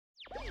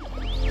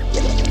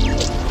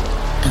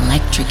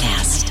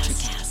Electrocast.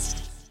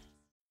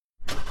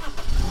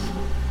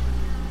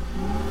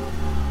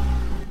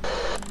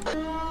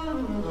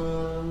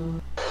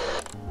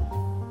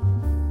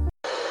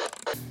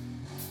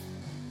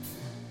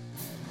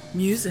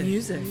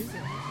 Music.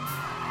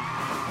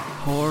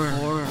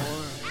 Horror.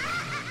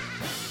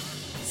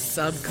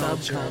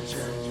 Subculture.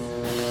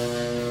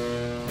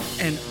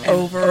 And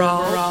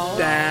overall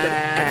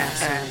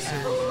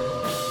badass.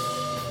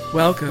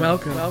 Welcome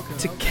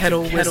to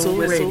Kettle Whistle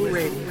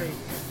Radio.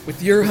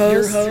 With your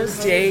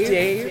hosts,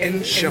 Dave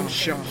and Sean.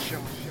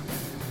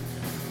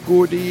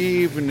 Good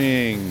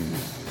evening.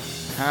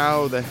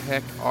 How the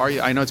heck are you?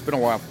 I know it's been a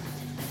while.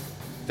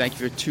 Thank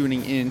you for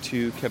tuning in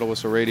to Kettle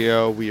Whistle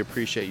Radio. We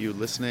appreciate you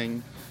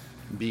listening,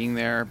 being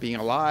there, being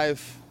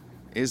alive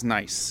is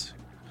nice.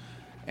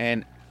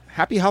 And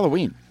happy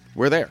Halloween.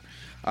 We're there.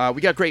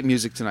 We got great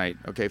music tonight,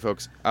 okay,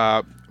 folks?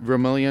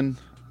 Vermilion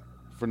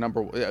for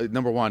number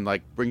one,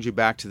 like, brings you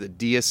back to the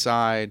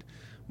Deicide,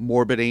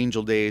 Morbid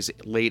Angel days,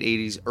 late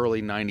 80s,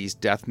 early 90s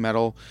death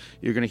metal.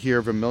 You're going to hear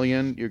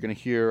Vermilion. You're going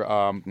to hear,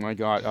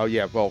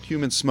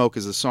 Human Smoke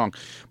is the song.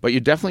 But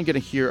you're definitely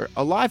going to hear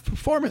a live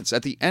performance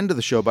at the end of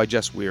the show by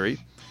Jess Weary,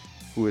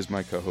 who is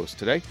my co-host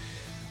today.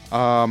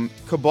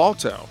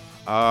 Cobalto.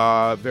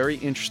 Very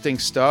interesting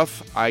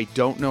stuff. I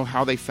don't know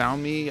how they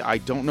found me. I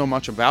don't know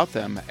much about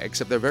them,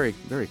 except they're very,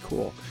 very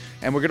cool.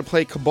 And we're going to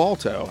play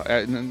Cobalto.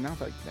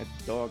 Not like that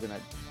dog in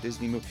that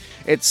Disney movie.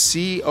 It's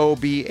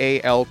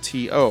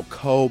Cobalto.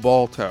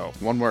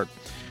 Cobalto. One word.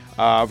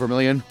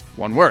 Vermilion.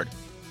 One word.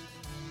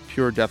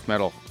 Pure death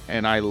metal.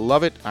 And I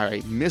love it.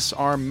 I miss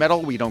our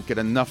metal. We don't get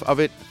enough of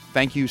it.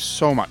 Thank you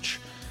so much.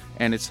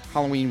 And it's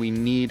Halloween. We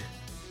need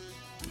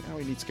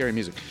scary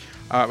music.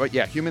 But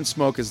yeah, Human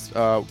Smoke is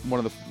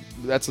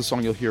that's the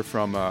song you'll hear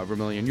from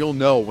Vermilion. You'll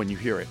know when you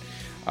hear it.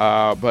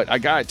 But I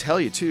gotta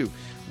tell you too,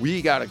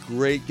 we got a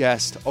great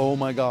guest. Oh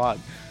my God,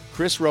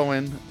 Chris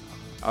Rowan.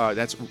 I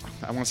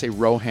want to say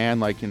Rohan,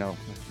 like, you know,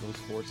 those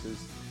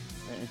horses.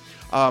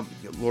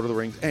 Lord of the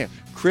Rings.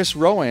 Chris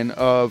Rowan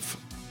of.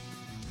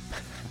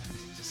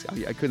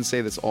 I couldn't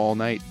say this all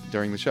night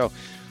during the show.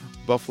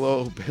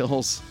 Buffalo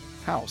Bill's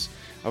house.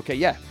 Okay,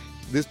 yeah,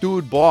 this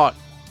dude bought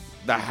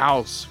the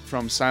house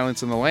from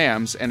Silence and the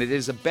Lambs, and it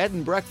is a bed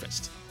and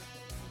breakfast.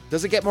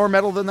 Does it get more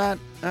metal than that?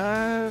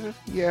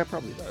 Yeah,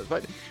 probably does,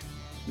 but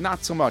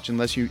not so much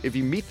if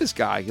you meet this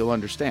guy, you'll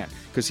understand,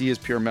 because he is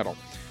pure metal.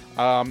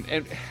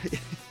 And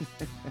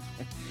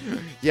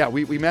yeah,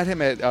 we met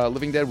him at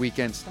Living Dead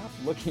Weekend. Stop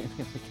looking at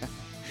me like that.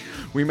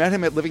 We met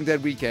him at Living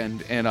Dead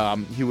Weekend,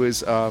 and he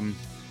was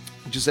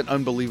just an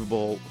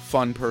unbelievable,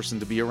 fun person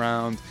to be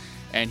around.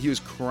 And he was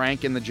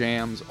cranking the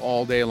jams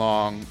all day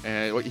long.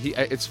 And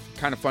it's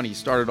kind of funny. He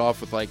started off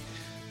with like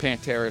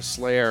Pantera,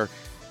 Slayer,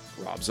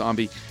 Rob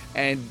Zombie,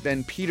 and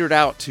then petered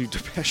out to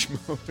Depeche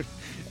Mode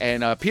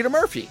and Peter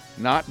Murphy.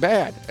 Not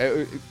bad.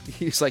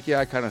 He's like,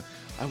 yeah,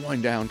 I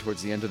wind down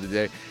towards the end of the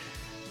day.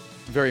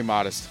 Very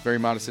modest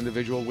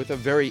individual with a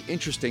very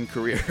interesting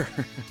career.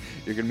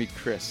 You're going to meet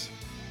Chris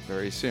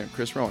very soon.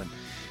 Chris Rowan.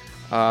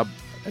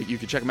 You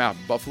can check him out.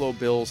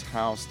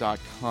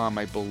 BuffaloBillsHouse.com,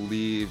 I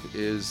believe,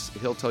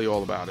 he'll tell you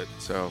all about it.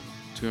 So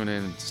tune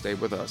in and stay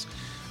with us.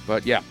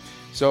 But yeah,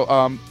 so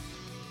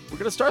we're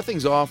going to start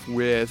things off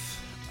with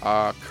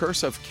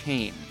Curse of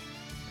Cain.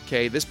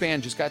 Okay, this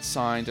band just got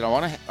signed, and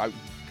I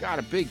got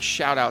a big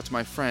shout out to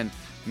my friend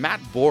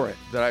Matt Borrett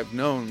that I've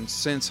known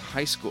since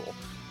high school.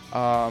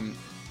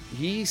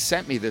 He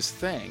sent me this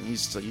thing.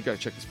 He's like, you got to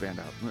check this band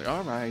out. I'm like,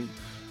 all right.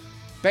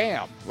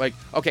 Bam! Like,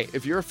 okay,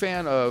 if you're a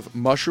fan of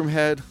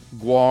Mushroomhead,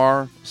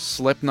 Gwar,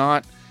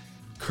 Slipknot,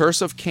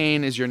 Curse of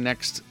Cain is your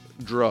next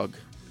drug.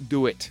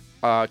 Do it.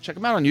 Check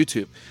them out on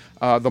YouTube.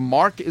 The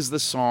Mark is the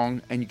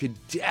song, and you could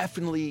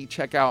definitely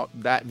check out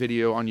that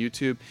video on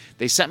YouTube.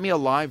 They sent me a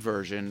live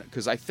version,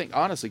 because I think,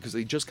 honestly, because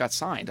they just got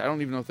signed. I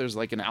don't even know if there's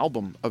like an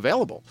album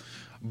available.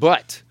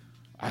 But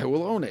I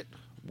will own it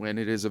when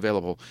it is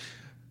available.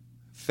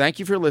 Thank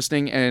you for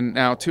listening, and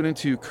now tune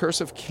into Curse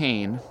of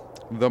Cain,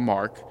 The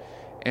Mark.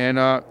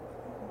 And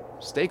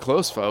stay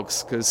close,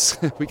 folks, because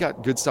we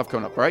got good stuff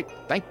coming up, all right?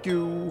 Thank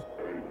you.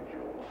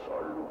 Angels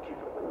are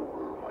looking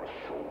over my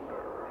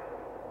shoulder.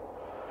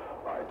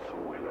 I'd so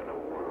willing to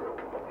work,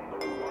 but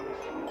no one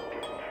is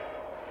looking.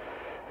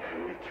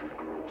 Hatred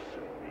grows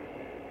in me,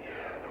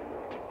 and I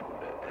want to put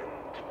an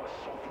end to my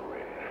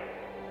suffering.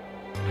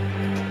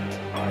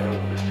 I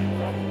only see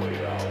one way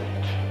out,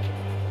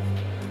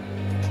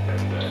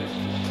 and that is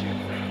to sin.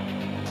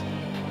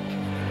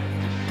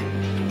 The sin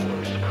is the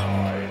worst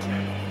kind.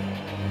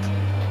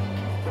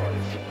 But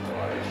it's a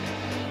price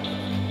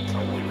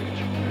I'm willing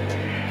to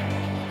pay.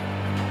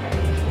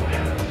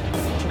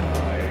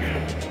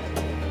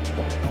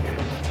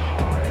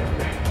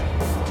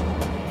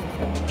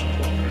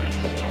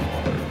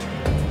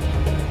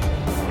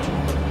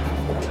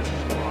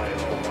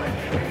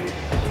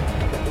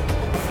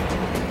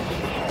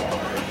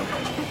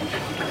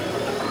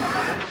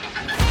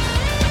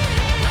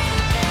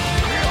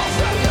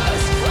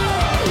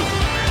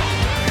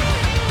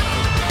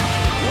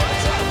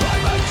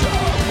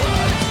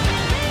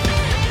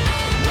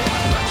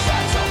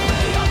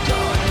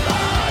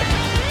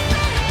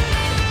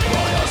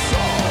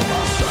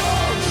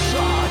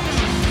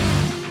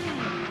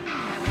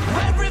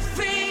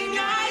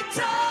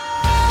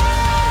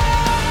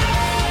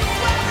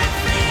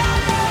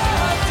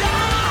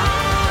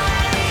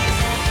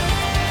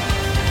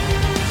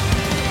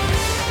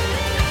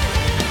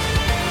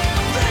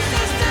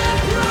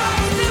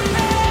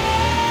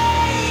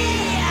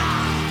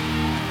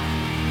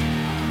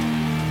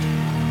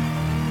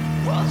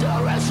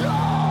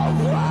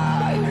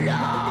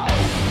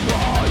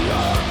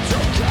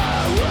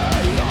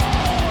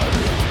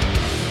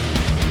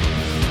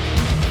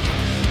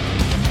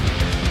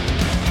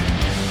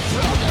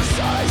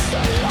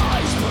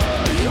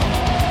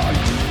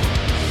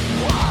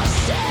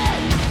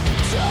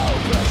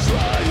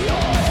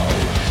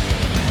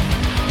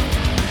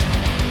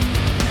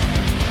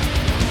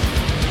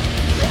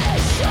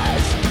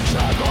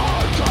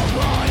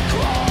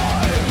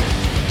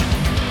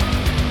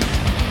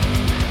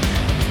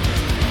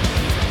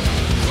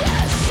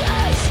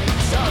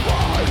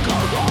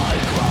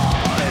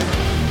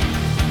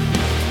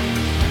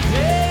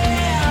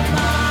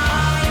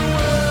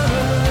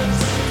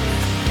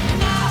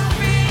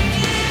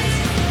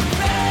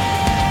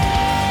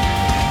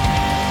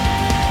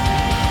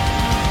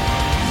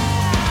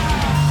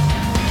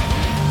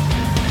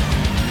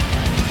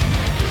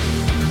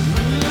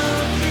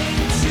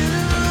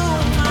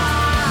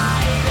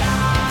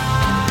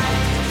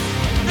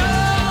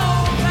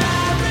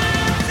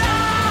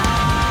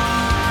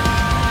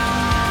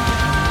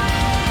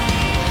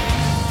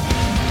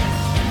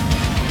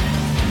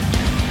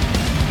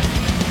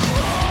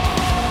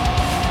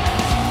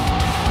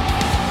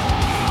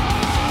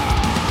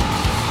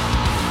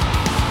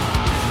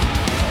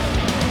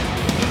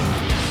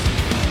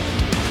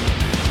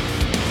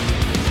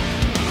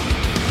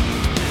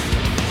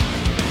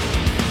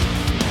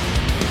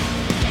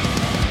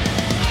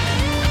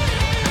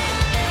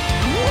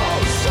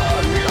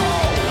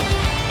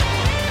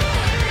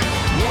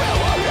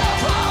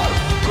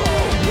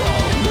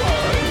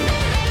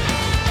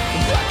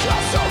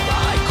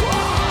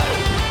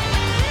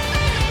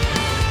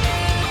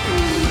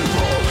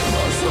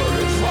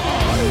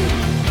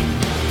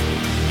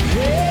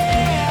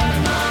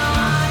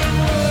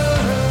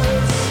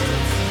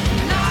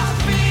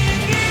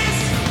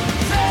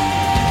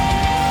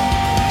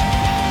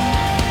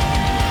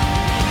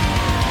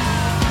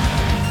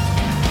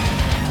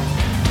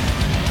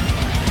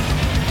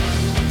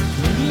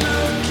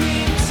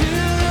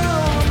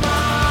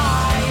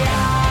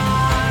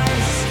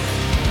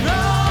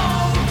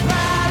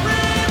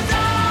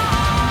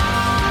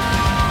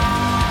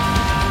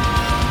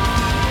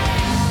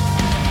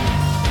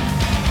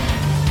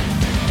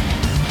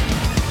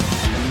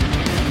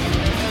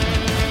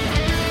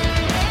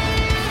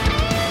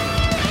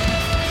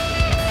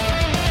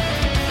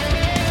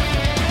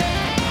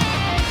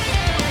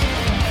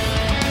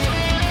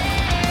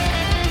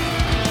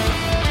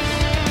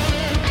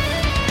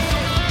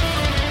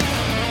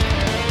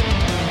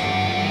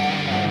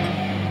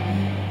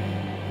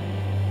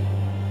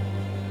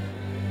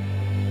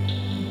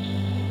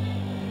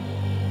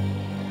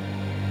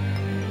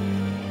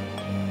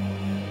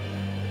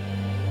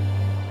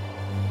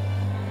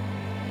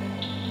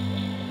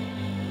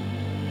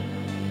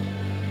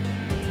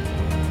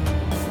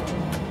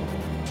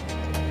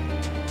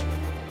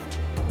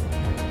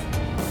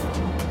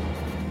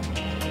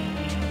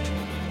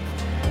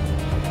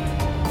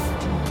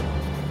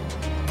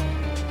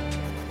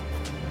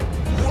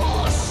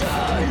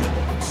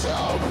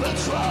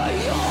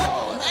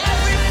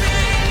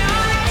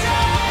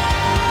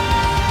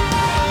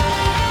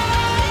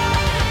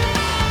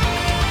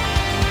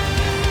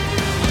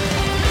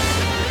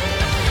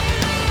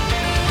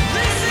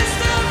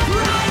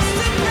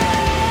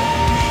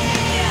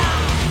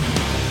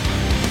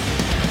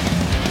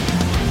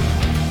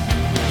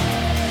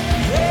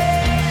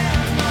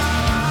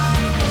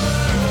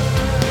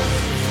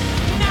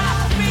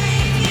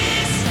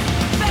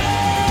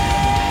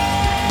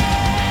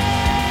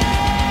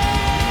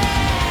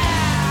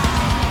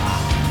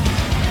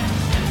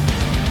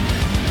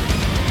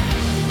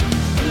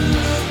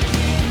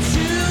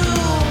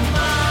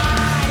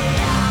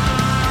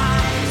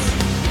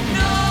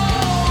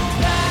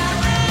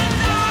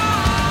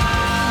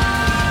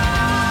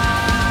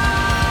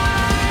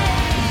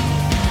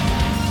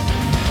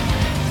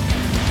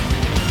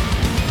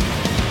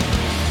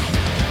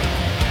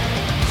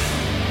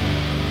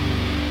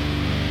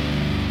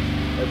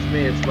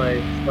 me. It's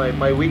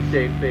my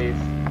weekday face.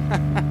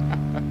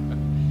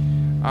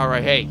 All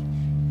right, hey,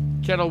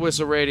 Kettle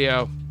Whistle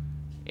Radio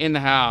in the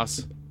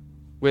house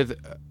with.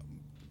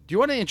 Do you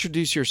want to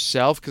introduce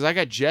yourself? Because I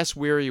got Jess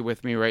Weary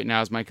with me right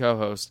now as my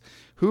co-host.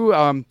 Who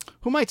am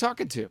I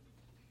talking to?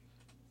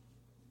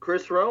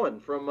 Chris Rowan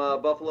from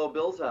Buffalo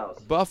Bill's house.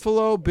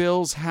 Buffalo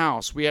Bill's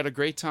house. We had a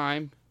great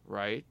time,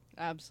 right?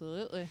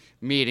 Absolutely.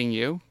 Meeting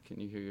you. Can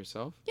you hear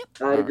yourself? Yep.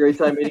 I had a great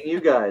time meeting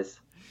you guys.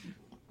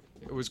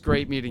 It was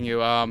great meeting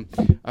you.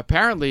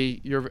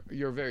 Apparently, you're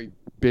a very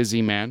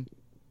busy man.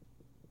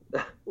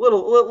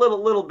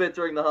 little bit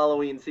during the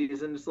Halloween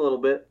season, just a little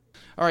bit.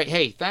 All right,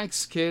 hey,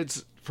 thanks,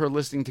 kids, for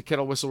listening to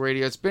Kettle Whistle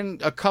Radio. It's been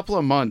a couple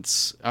of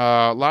months.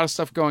 A lot of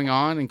stuff going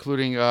on,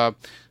 including the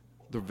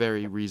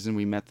very reason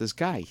we met this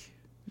guy.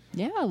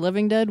 Yeah,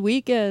 Living Dead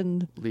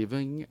Weekend.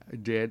 Living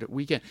Dead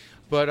Weekend.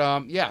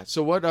 But, yeah,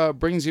 so what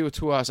brings you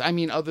to us? I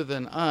mean, other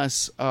than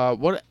us,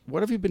 what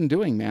have you been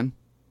doing, man?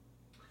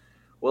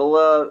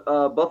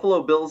 Well,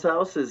 Buffalo Bill's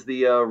house is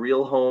the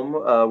real home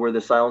where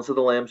The Silence of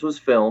the Lambs was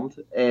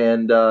filmed,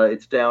 and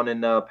it's down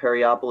in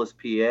Perryopolis,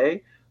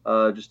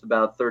 PA, just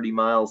about 30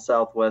 miles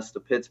southwest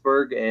of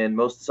Pittsburgh. And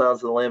most of The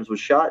Silence of the Lambs was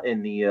shot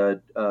in the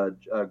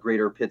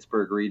greater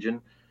Pittsburgh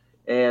region.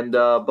 And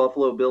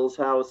Buffalo Bill's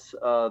house,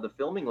 the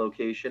filming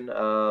location,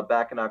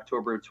 back in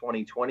October of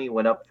 2020,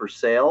 went up for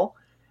sale.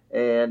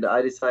 And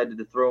I decided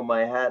to throw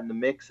my hat in the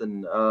mix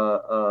and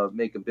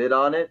make a bid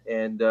on it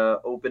and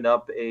open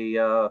up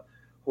a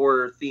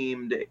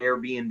horror-themed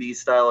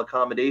Airbnb-style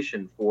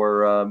accommodation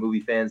for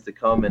movie fans to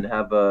come and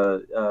have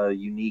a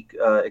unique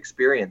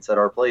experience at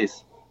our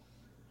place.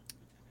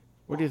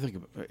 What do you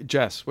think,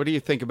 Jess? What do you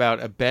think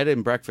about a bed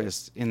and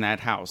breakfast in that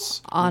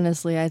house?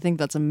 Honestly, I think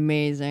that's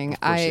amazing.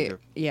 Of course you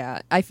do.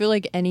 I feel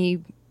like any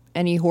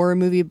horror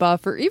movie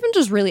buff, or even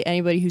just really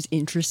anybody who's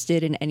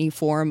interested in any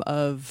form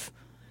of,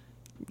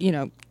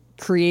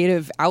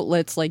 creative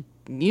outlets like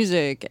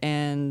music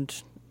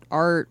and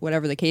art,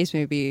 whatever the case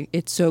may be,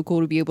 it's so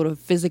cool to be able to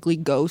physically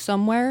go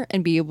somewhere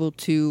and be able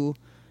to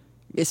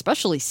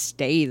especially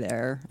stay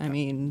there. I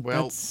mean,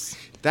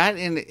 that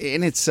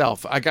in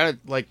itself, I got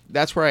to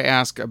that's where I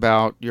ask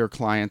about your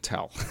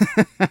clientele.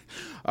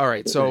 All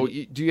right. So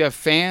do you have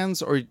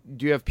fans, or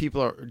do you have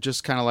people who are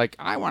just kind of like,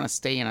 I want to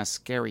stay in a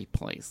scary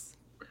place?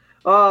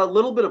 A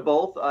little bit of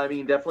both. I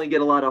mean, definitely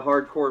get a lot of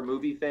hardcore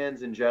movie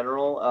fans in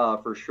general,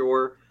 for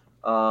sure.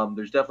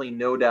 There's definitely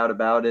no doubt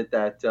about it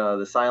that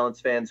the Silence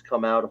fans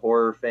come out,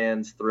 horror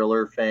fans,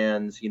 thriller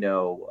fans,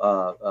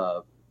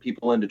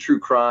 people into true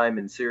crime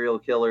and serial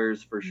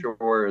killers for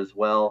sure as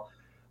well.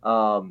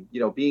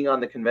 Being on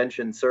the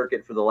convention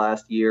circuit for the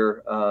last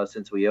year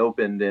since we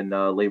opened in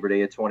Labor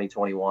Day of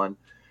 2021,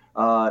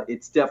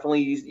 it's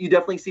you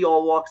definitely see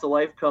all walks of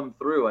life come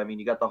through. I mean,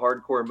 you got the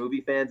hardcore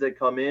movie fans that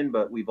come in,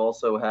 but we've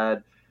also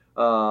had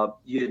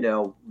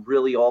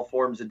really all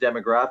forms of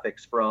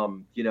demographics,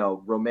 from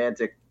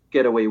romantic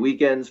getaway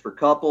weekends for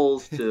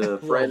couples to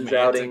friends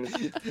outings.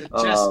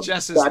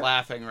 Jess is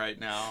laughing right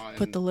now. And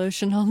put the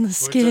lotion on the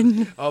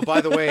skin.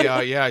 By the way,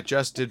 I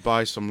just did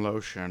buy some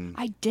lotion.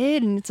 I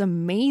did, and it's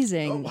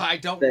amazing. Oh, I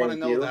don't want to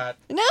know that.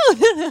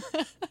 No.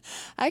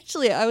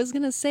 Actually, I was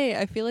gonna say,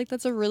 I feel like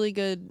that's a really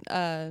good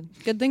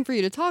thing for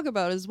you to talk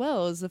about as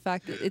well, is the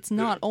fact that it's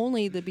not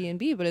only the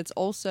B&B, but it's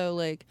also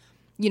like,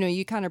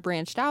 you kind of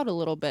branched out a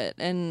little bit.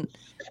 And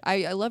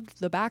I loved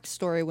the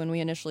backstory when we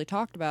initially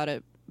talked about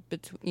it,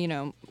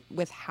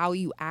 with how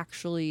you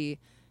actually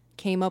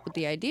came up with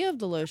the idea of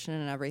the lotion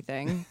and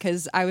everything.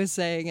 Because I was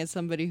saying, as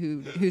somebody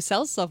who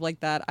sells stuff like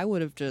that, I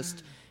would have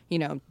just,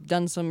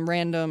 done some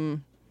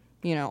random,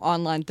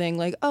 online thing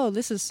like, oh,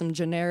 this is some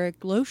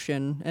generic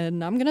lotion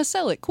and I'm going to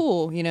sell it.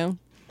 Cool,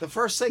 The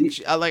first thing,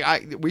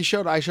 I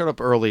showed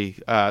up early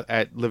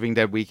at Living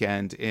Dead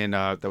weekend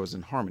that was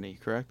in Harmony,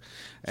 correct?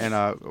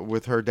 And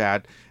with her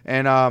dad.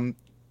 And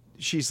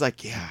she's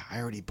like, yeah,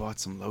 I already bought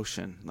some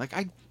lotion. Like,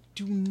 I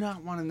do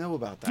not want to know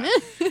about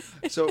that.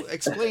 So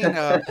explain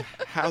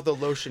how the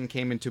lotion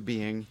came into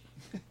being.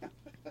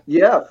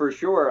 Yeah, for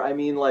sure. I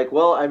mean, I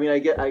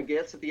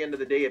guess at the end of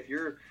the day, if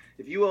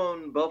you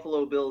own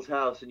Buffalo Bill's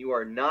house and you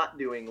are not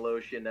doing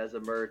lotion as a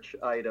merch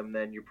item,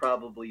 then you're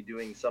probably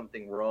doing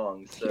something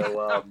wrong. So,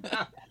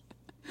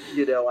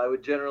 I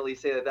would generally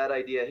say that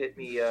idea hit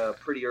me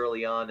pretty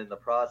early on in the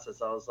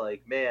process. I was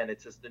like, man,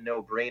 it's just a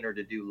no-brainer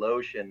to do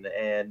lotion.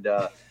 And,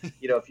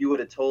 if you would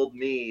have told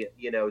me,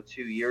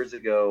 2 years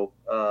ago,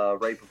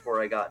 right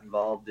before I got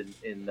involved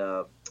in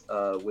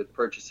with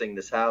purchasing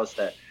this house,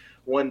 that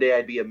one day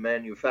I'd be a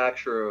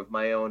manufacturer of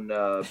my own,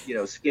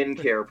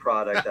 skincare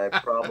product, I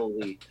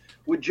probably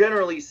would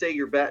generally say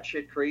you're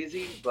batshit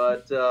crazy.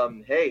 But,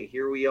 hey,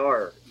 here we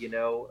are,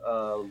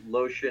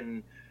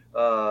 lotion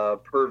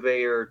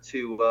purveyor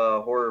to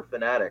horror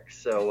fanatics.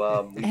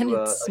 So and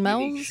it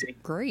smells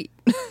great.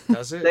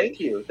 Does it? Thank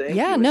you.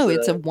 Yeah, no,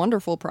 it's a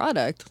wonderful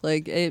product.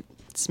 Like, it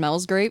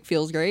smells great,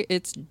 feels great.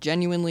 It's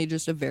genuinely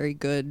just a very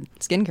good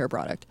skincare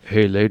product.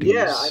 Hey, ladies.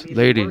 Yeah,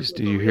 ladies,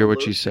 do you hear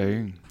what she's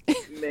saying?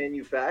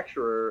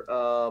 Manufacturer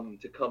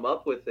to come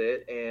up with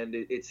it, and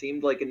it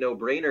seemed like a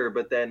no-brainer.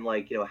 But then,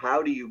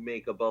 how do you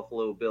make a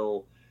Buffalo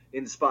Bill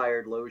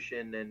inspired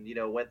lotion? And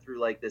went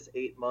through this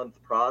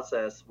 8-month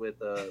process with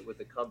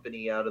a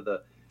company out of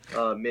the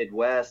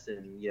Midwest,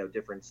 and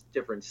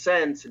different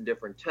scents and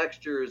different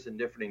textures and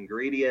different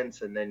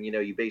ingredients, and then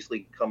you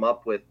basically come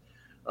up with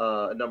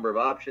a number of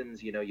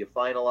options. You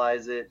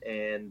finalize it,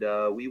 and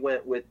we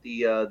went with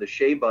the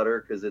shea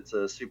butter because it's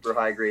a super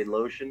high grade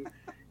lotion,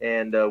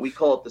 and we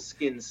call it the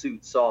Skin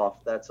Suit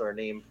Soft. That's our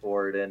name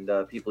for it,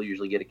 and people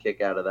usually get a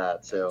kick out of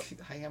that. So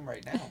I am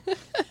right now.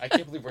 I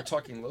can't believe we're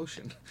talking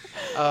lotion.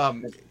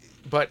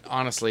 But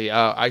honestly,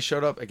 I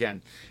showed up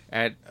again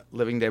at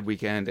Living Dead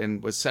weekend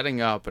and was setting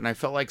up, and I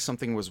felt like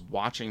something was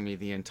watching me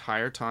the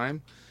entire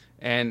time.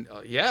 And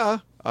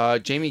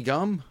Jamie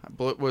Gum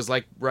was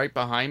right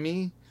behind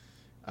me.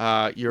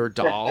 Your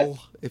doll,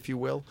 if you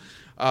will,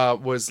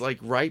 was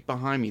right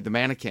behind me, the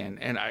mannequin.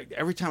 And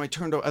every time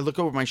I look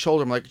over my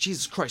shoulder, I'm like,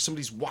 Jesus Christ,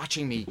 somebody's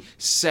watching me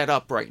set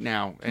up right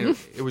now. And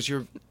it was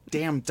your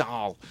damn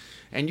doll,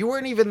 and you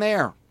weren't even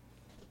there.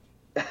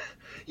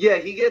 Yeah,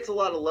 he gets a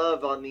lot of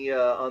love on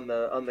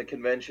the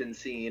convention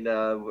scene.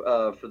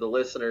 For the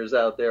listeners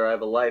out there, I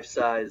have a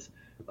life-size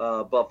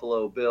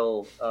Buffalo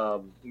Bill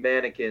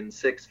mannequin,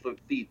 6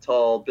 feet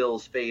tall,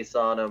 Bill's face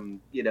on him,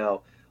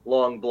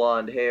 long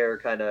blonde hair,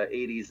 kind of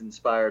 80s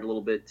inspired, a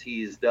little bit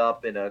teased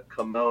up in a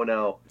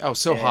kimono. Oh,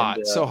 so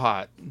hot, so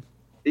hot.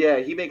 Yeah,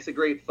 he makes a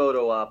great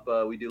photo op.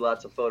 We do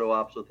lots of photo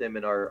ops with him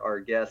and our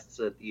guests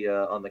at the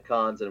on the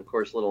cons, and of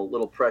course,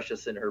 little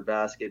Precious in her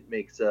basket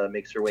makes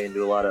her way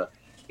into a lot of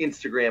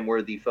Instagram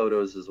worthy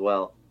photos as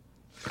well.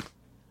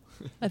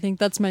 I think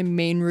that's my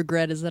main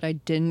regret, is that I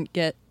didn't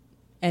get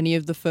any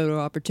of the photo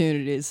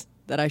opportunities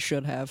that I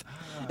should have.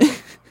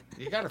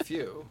 You got a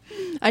few.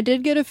 I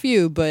did get a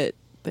few, but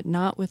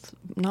not with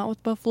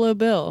Buffalo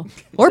Bill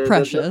or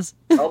Precious.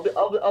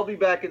 I'll be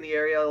back in the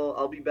area.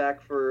 I'll be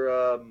back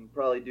for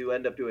probably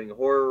end up doing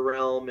Horror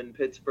Realm in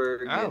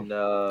Pittsburgh in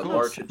cool.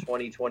 March of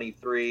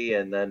 2023,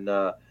 and then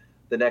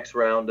the next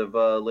round of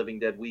Living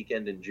Dead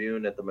Weekend in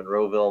June at the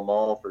Monroeville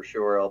Mall for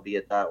sure. I'll be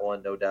at that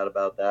one, no doubt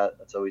about that.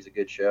 That's always a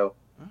good show.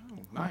 Oh,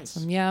 nice.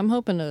 Awesome. Yeah, I'm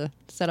hoping to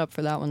set up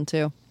for that one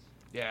too.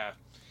 Yeah.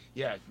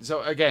 Yeah.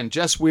 So again,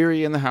 Jess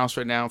Weary in the house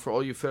right now. For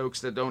all you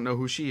folks that don't know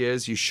who she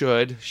is, you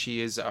should.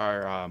 She is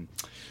our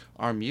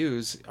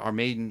muse, our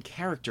main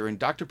character, and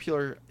Dr.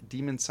 Peeler,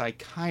 demon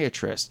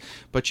psychiatrist.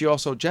 But she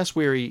also, Jess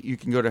Weary, you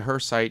can go to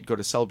her site, go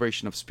to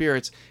Celebration of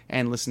Spirits,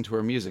 and listen to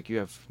her music. You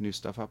have new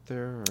stuff up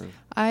there? Or?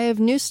 I have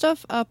new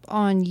stuff up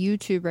on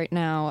YouTube right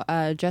now,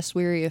 Jess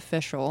Weary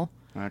Official.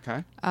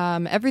 Okay.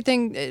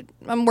 Everything,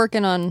 I'm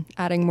working on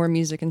adding more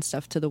music and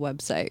stuff to the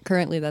website.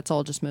 Currently, that's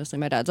all just mostly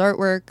my dad's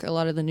artwork, a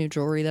lot of the new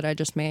jewelry that I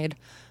just made.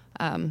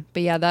 But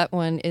yeah, that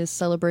one is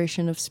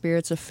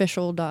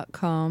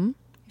celebrationofspiritsofficial.com.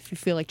 If you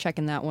feel like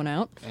checking that one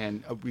out.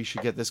 And we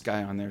should get this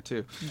guy on there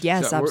too.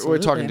 Yes, so absolutely.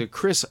 We're talking to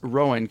Chris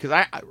Rowan,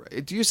 because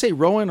do you say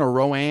Rowan or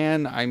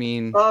Rowan? I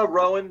mean,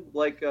 Rowan,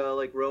 like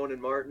Rowan and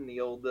Martin,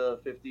 the old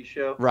 50s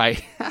show.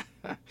 Right.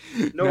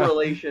 No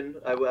relation.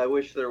 I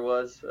wish there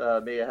was.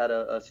 May have had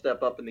a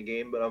step up in the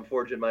game, but I'm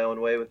forging my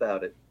own way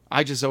without it.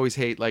 I just always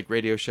hate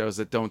radio shows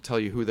that don't tell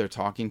you who they're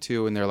talking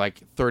to, and they're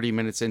like 30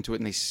 minutes into it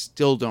and they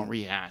still don't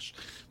rehash.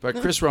 But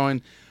Chris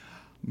Rowan,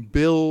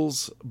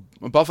 Buffalo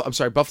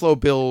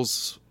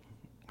Bills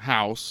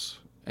house,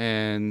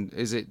 and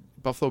is it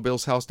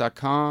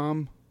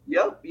buffalobillshouse.com?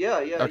 Yep, yeah.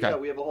 Okay. Yeah.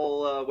 We have a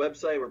whole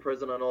website. We're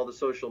present on all the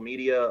social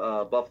media,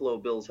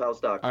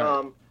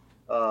 buffalobillshouse.com. Right.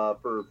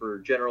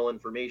 For general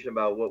information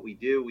about what we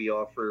do. We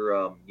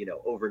offer,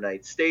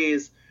 overnight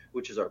stays,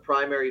 which is our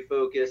primary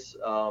focus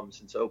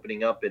since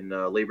opening up in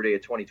Labor Day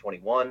of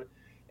 2021.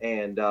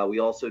 And we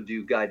also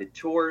do guided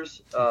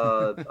tours,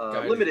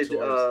 limited,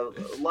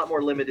 tours. A lot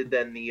more limited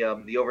than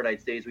the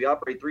overnight stays. We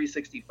operate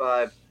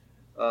 365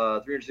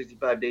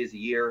 days a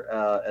year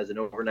as an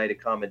overnight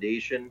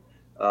accommodation.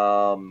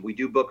 We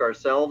do book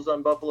ourselves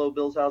on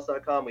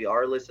buffalobillshouse.com. We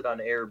are listed on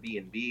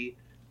Airbnb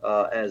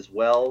as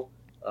well.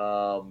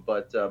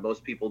 But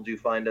most people do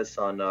find us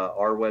on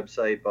our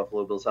website,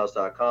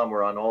 buffalobillshouse.com.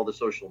 We're on all the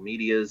social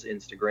medias,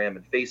 Instagram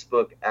and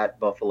Facebook at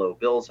Buffalo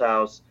Bills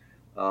House.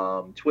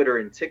 Twitter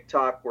and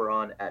TikTok, we're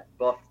on at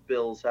Buff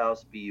Bills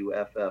House,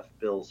 BUFF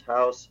Bills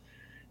House.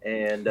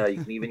 And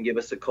you can even give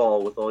us a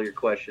call with all your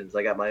questions.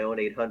 I got my own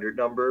 800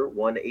 number,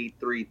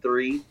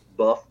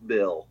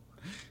 1-833-BUFF-BILL.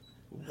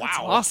 Wow. That's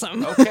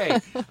awesome. Okay.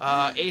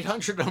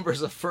 800 number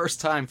is the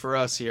first time for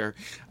us here.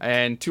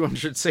 And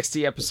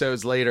 260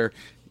 episodes later,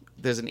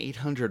 there's an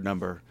 800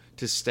 number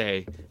to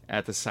stay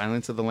at the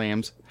Silence of the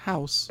Lambs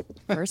house.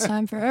 First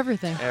time for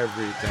everything.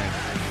 Everything.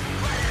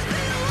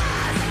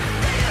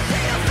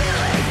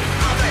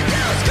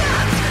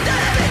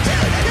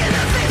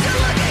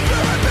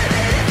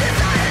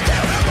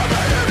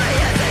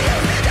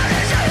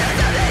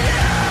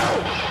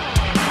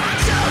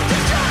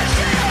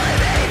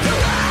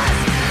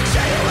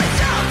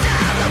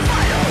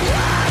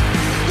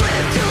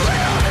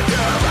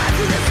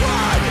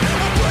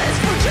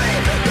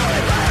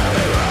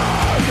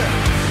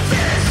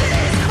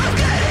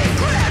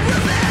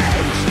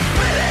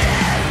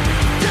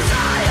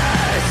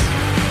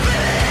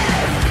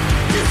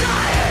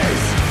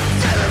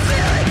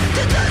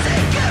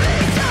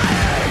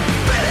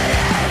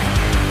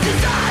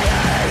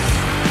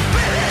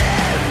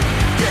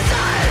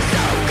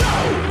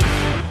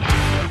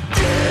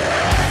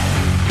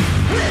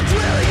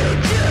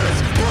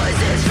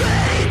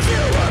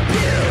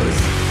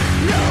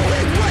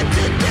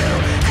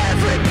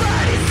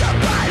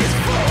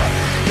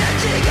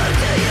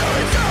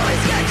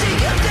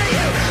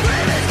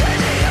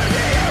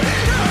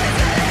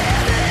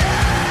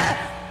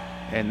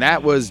 And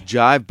that was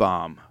Jive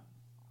Bomb.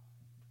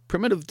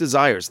 Primitive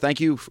Desires. Thank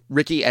you,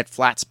 Ricky at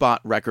Flat Spot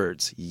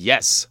Records.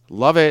 Yes,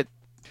 love it.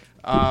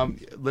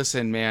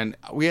 Listen, man,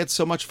 we had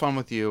so much fun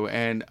with you,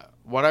 and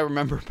what I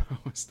remember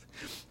was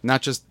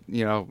not just,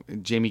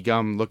 Jamie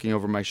Gum looking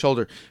over my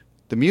shoulder,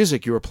 the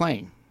music you were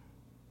playing.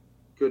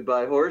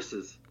 Goodbye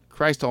Horses.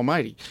 Christ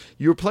almighty.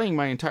 You were playing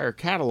my entire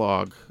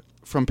catalog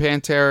from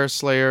Pantera,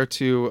 Slayer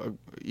to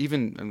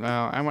even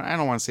I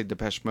don't want to say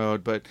Depeche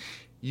Mode, but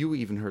you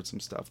even heard some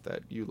stuff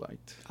that you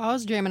liked. I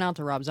was jamming out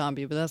to Rob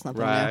Zombie, but that's not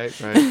Right.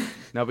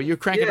 No, but you're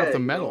cranking up the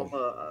you metal.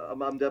 know,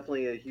 I'm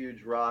definitely a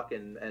huge rock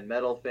and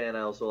metal fan.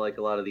 I also like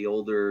a lot of the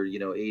older,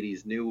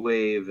 80s new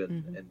wave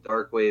and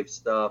dark wave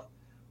stuff.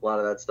 A lot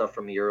of that stuff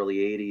from the early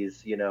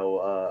 80s,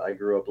 I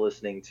grew up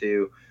listening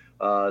to.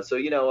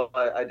 So,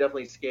 I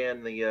definitely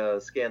scan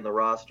the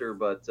roster,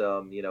 but,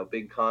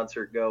 big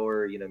concert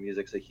goer,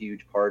 music's a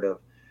huge part of,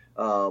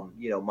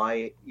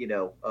 my,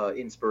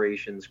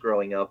 inspirations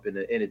growing up in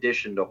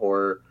addition to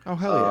horror. Oh,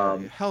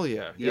 hell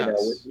yeah.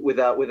 Yes.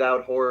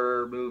 Without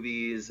horror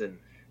movies and,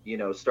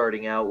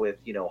 starting out with,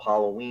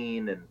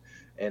 Halloween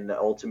and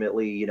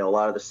ultimately, a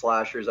lot of the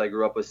slashers I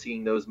grew up with,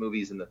 seeing those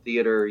movies in the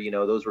theater,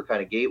 those were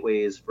kind of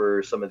gateways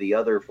for some of the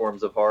other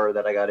forms of horror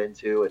that I got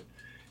into. And,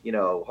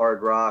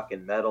 hard rock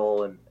and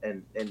metal and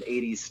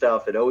 80s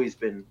stuff had always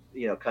been,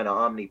 kind of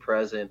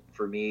omnipresent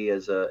for me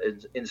as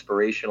an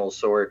inspirational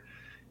sort.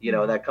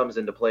 That comes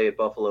into play at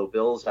Buffalo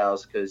Bill's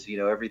house because,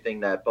 everything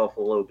that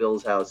Buffalo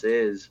Bill's house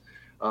is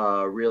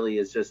really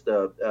is just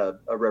a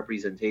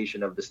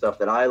representation of the stuff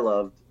that I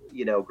loved,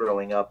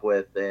 growing up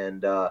with.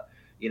 And,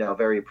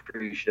 very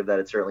appreciative that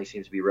it certainly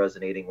seems to be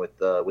resonating with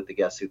the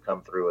guests who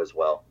come through as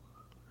well.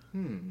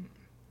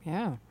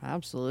 Yeah,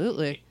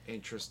 absolutely.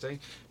 Interesting.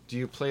 Do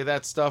you play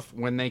that stuff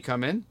when they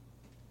come in?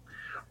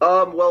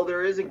 Well,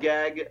 there is a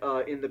gag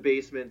in the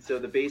basement. So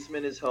the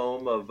basement is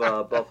home of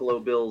Buffalo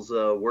Bill's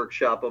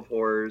Workshop of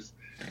Horrors.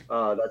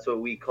 That's what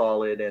we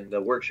call it. And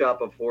the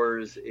Workshop of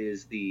Horrors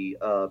is the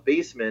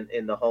basement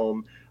in the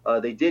home.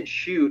 They did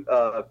shoot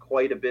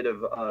quite a bit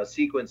of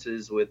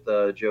sequences with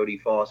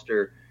Jodie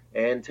Foster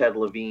and Ted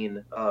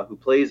Levine, who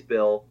plays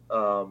Bill,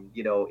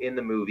 in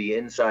the movie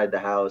inside the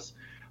house.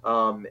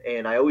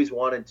 And I always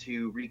wanted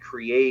to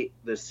recreate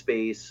the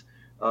space,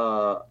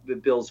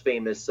 Bill's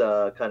famous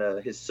kind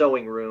of his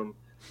sewing room,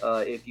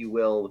 if you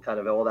will, kind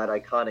of all that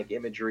iconic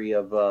imagery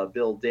of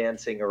Bill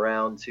dancing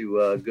around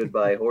to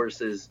Goodbye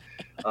Horses.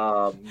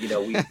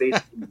 We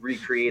basically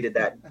recreated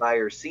that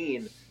entire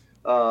scene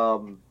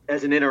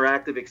as an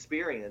interactive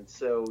experience.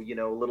 So,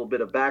 a little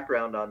bit of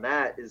background on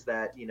that is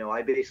that,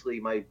 I basically,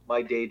 my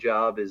day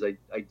job is I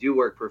do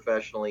work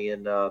professionally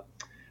in the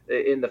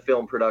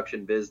film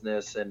production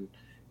business,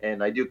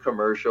 and I do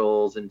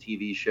commercials and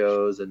TV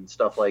shows and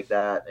stuff like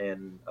that.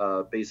 And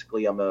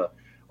basically, I'm a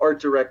art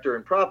director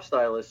and prop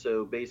stylist.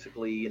 So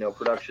basically,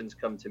 productions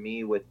come to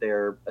me with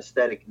their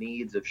aesthetic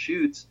needs of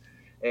shoots,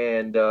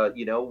 and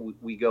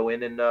we go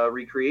in and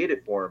recreate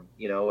it for them.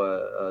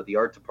 The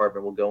art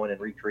department will go in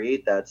and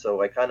recreate that.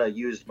 So I kind of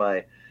used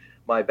my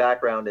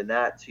background in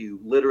that to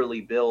literally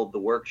build the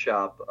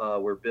workshop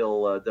where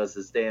Bill does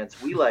his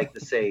dance. We like to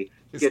say,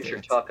 "Get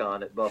your tuck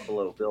on" at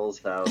Buffalo Bill's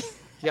house.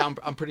 Yeah,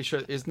 I'm pretty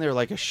sure. Isn't there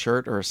like a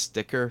shirt or a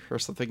sticker or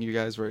something you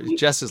guys were?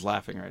 Jess is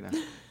laughing right now.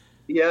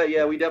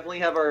 Yeah, we definitely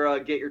have our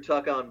 "Get Your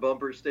Tuck On"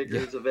 bumper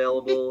stickers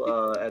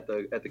available at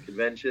the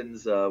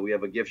conventions. We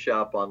have a gift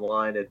shop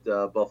online at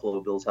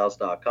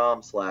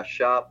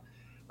buffalobillshouse.com/shop.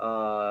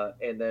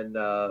 And then,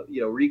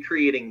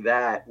 recreating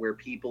that where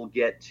people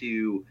get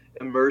to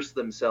immerse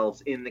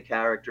themselves in the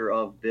character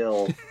of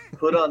Bill,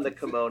 put on the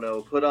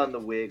kimono, put on the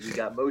wig. We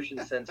got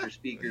motion sensor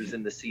speakers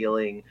in the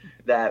ceiling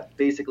that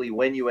basically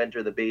when you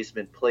enter the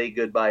basement, play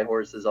Goodbye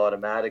Horses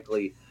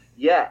automatically.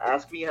 Yeah,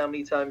 ask me how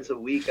many times a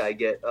week I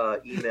get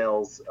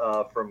emails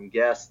from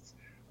guests,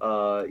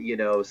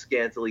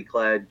 scantily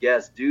clad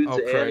guests, dudes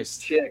and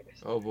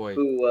chicks,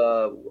 who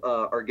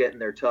are getting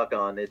their tuck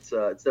on. It's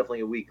definitely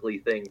a weekly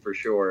thing for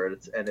sure,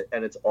 and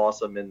it's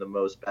awesome in the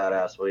most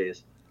badass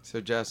ways. So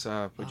Jess,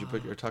 would you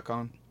put your tuck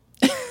on?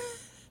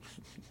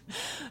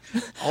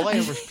 All I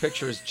ever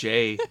picture is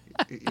Jay,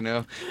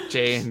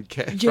 Jay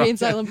and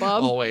Silent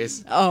Bob.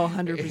 Always. Oh,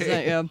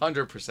 100%, yeah.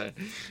 100%.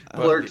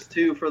 Clerks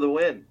 2 for the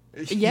win.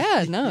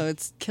 Yeah, no,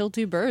 it's kill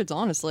two birds,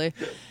 honestly.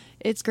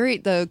 It's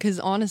great, though, because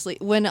honestly,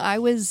 when I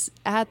was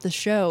at the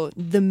show,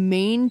 the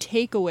main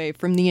takeaway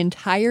from the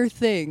entire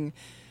thing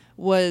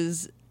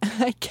was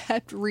I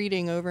kept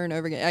reading over and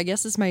over again. I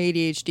guess it's my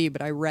ADHD,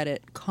 but I read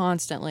it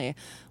constantly.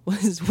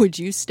 Was, would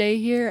you stay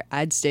here?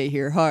 I'd stay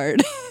here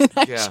hard.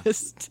 I'd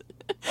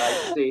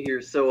stay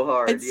here so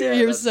hard. I'd stay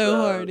here so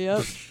hard,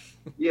 yep.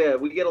 Yeah,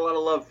 we get a lot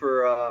of love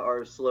for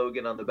our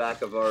slogan on the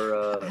back of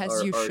our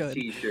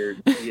T-shirt.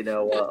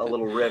 A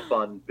little riff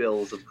on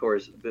Bill's, of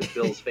course,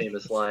 Bill's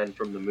famous line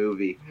from the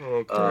movie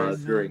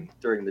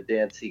during the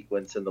dance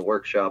sequence in the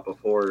Workshop of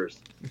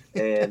Horrors.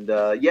 And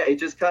it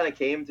just kind of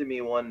came to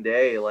me one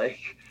day, like,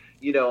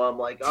 I'm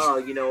like,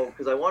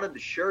 because I wanted the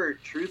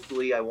shirt.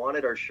 Truthfully, I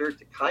wanted our shirt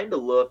to kind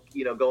of look,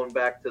 going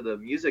back to the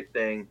music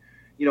thing.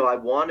 I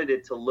wanted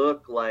it to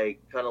look like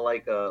kind of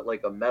like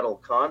a metal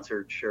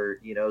concert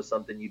shirt,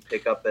 something you'd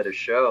pick up at a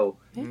show.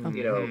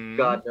 Mm-hmm.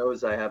 God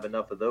knows I have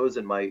enough of those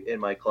in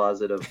my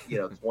closet of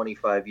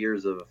 25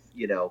 years of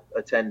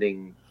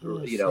attending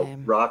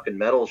rock and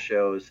metal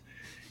shows.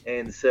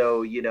 And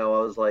so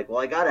I was like, well,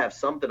 I gotta have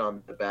something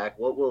on the back.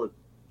 What will it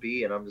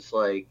be? And I'm just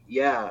like,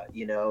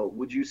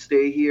 would you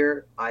stay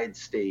here? I'd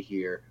stay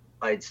here.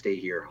 I'd stay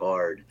here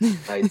hard.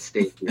 I'd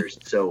stay here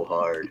so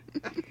hard.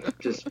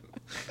 Just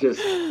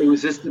it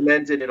was just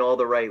cemented in all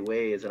the right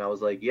ways, and I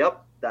was like,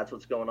 yep, that's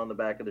what's going on the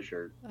back of the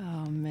shirt.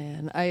 Oh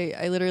man,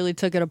 I literally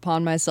took it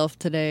upon myself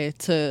today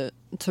to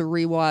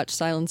rewatch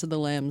Silence of the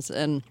Lambs,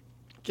 and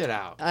Get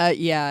out.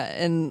 yeah,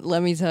 and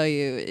let me tell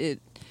you,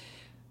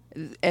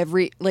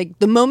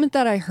 the moment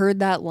that I heard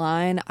that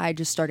line, I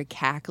just started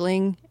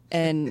cackling,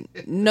 and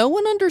no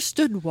one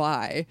understood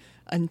why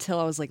until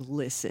I was like,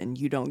 listen,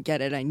 you don't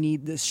get it. I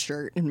need this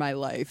shirt in my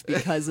life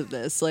because of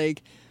this.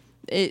 Like,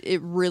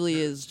 it really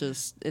is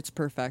just, it's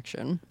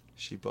perfection.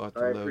 She bought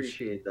the I lotion.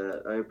 appreciate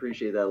that. I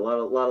appreciate that. A lot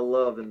of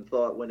love and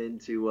thought went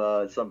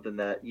into something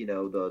that, you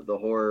know, the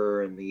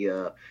horror and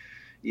the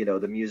you know,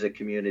 the music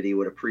community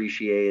would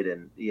appreciate,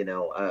 and you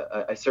know,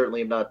 I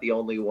certainly am not the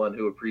only one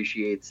who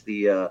appreciates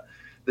the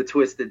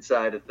twisted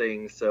side of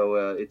things. So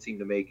it seemed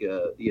to make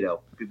you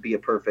know, could be a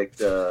perfect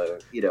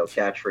you know,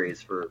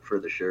 catchphrase for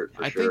the shirt.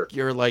 For sure. I think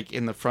you're like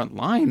in the front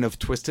line of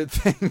twisted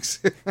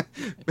things.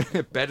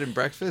 Bed and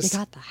breakfast. They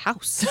got the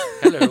house.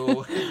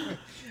 Hello.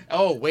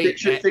 Oh wait,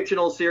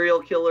 Fictional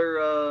serial killer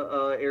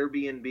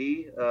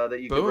Airbnb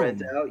that you can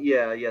rent out.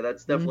 Yeah,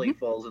 that's definitely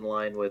falls in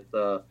line with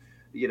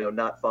you know,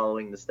 not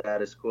following the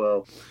status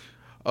quo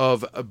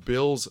of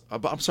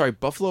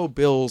Buffalo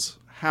Bill's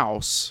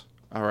house.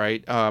 All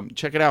right,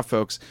 check it out,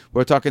 folks.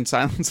 We're talking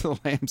Silence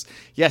of the Lambs.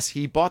 Yes,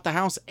 he bought the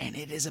house, and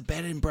it is a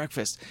bed and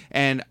breakfast,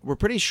 and we're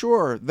pretty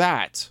sure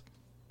that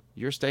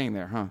you're staying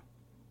there, huh?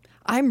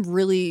 I'm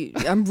really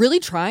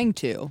trying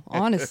to,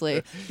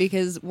 honestly,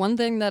 because one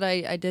thing that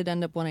I did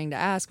end up wanting to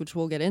ask, which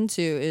we'll get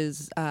into,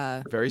 is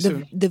very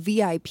soon the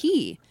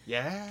VIP.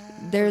 Yeah,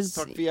 there's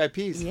let's talk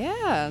VIPs.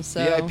 Yeah,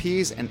 so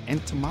VIPs and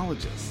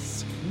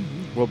entomologists.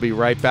 We'll be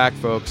right back,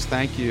 folks.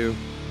 Thank you.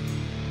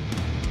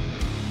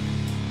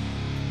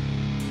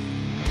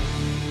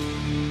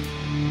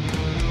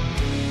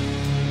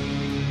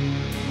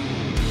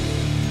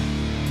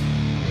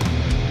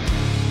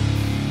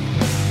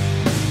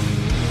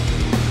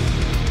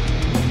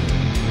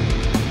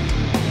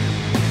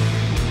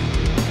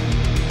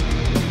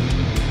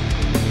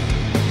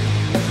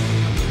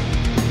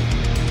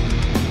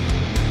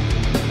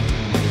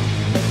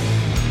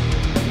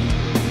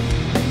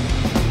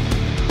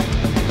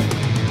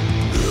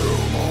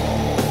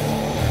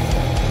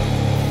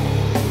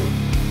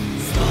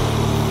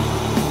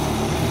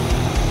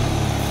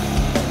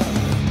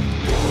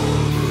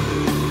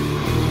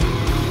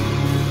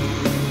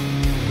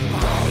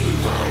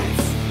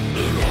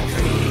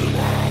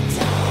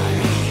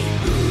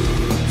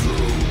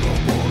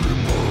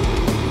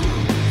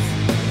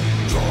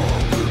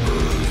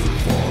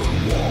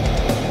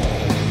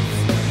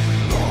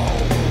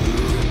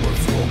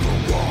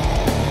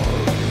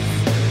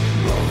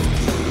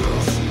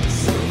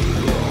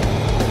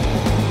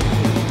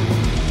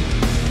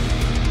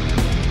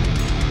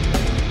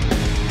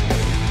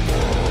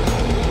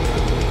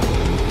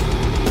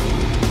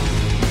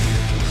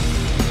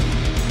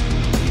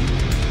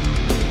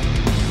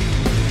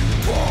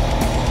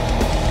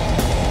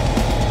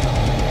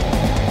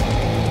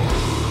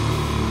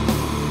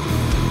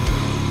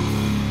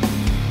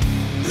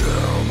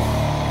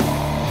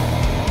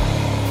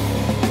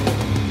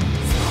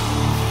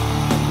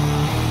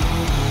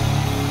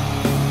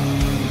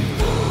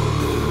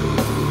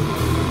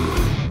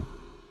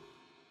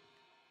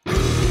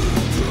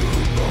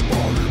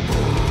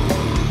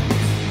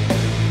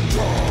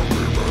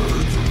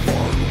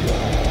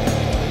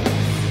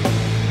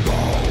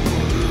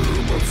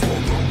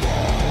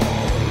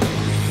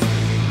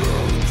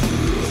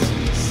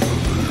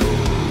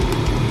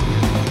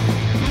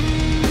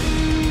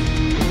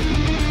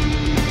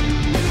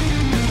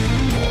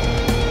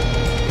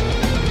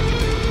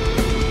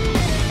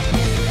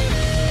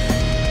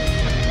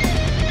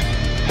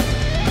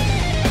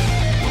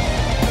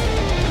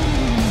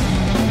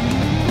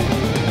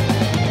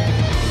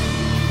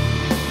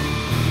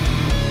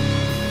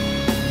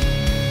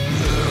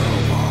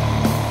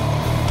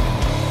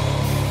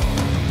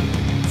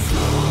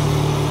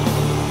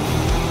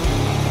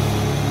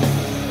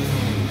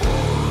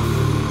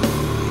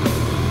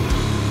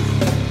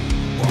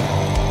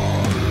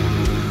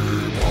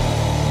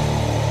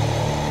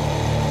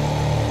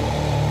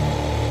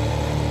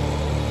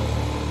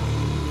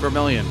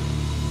 Vermilion.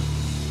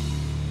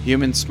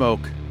 Human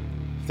Smoke.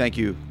 Thank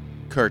you,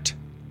 Kurt.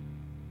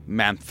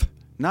 Manth.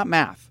 Not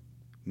math.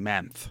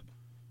 Manth.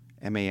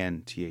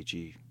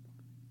 M-A-N-T-H-E.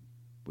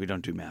 We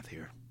don't do math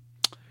here.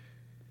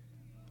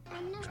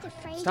 I'm not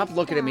afraid Stop of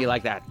looking at me dark,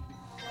 like that.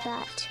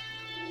 But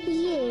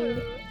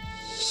you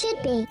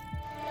should be.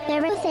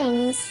 There are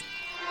things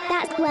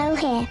that dwell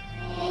here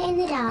in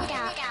the dark.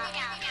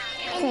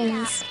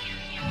 Things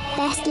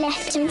best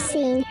left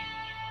unseen.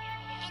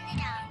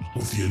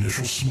 With the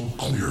initial smoke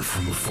cleared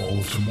from the fall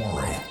of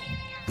tomorrow,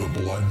 the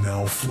blood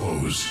now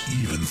flows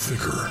even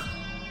thicker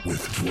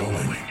with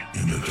dwelling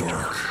in the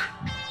dark.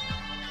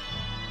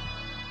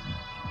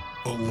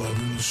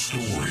 11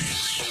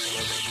 stories.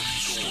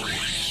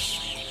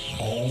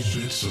 All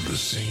bits of the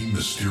same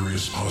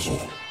mysterious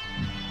puzzle.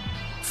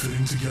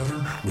 fitting together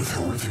with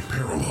horrific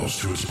parallels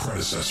to its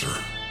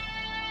predecessor.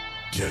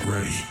 Get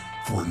ready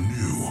for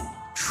new,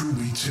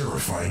 truly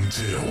terrifying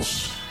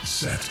tales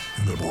set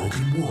in the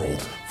broken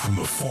world from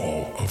the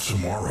fall of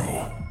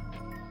tomorrow.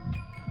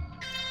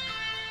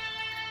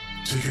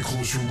 Take a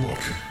closer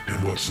look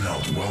at what's now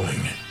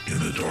dwelling in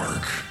the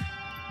dark.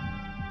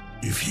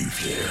 If you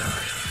dare.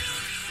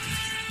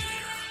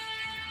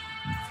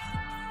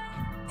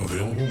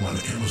 Available on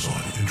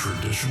Amazon in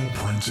traditional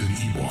print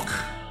and ebook.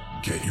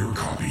 Get your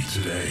copy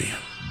today.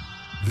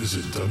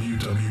 Visit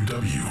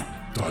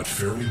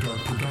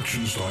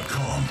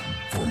www.fairlydarkproductions.com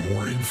for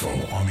more info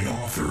on the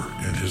author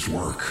and his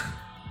work.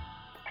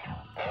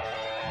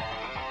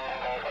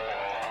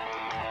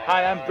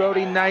 Hi, I'm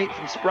Brody Knight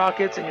from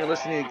Sprockets, and you're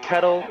listening to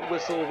Kettle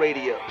Whistle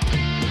Radio.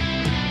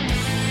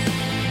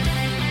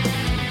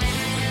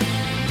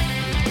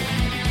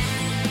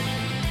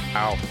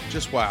 Wow,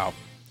 just wow.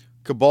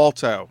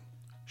 Cabalto,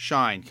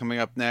 Shine, coming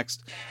up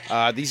next.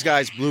 These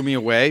guys blew me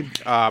away.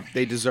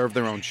 They deserve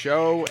their own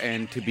show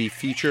and to be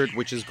featured,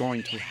 which is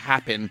going to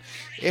happen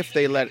if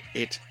they let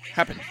it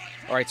happen.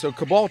 All right, so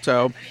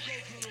Cabalto,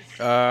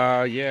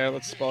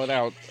 let's spell it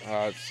out.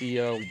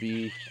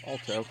 C-O-B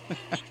Alto.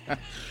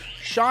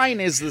 Shine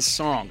is the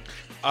song.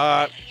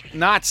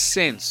 Not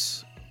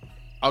since.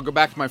 I'll go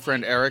back to my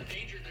friend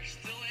Eric.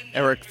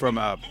 Eric from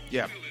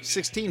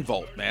 16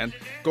 Volt, man.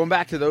 Going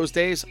back to those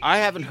days, I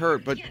haven't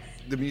heard, but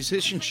the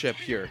musicianship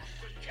here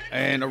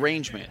and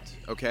arrangement,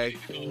 okay?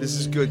 This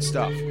is good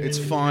stuff. It's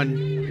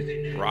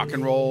fun, rock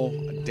and roll,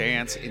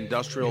 dance,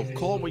 industrial,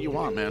 call it what you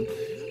want, man.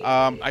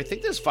 I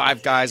think there's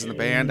 5 guys in the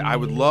band. I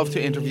would love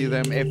to interview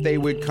them if they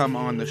would come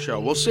on the show.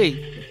 We'll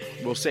see.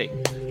 We'll see.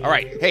 All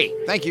right. Hey,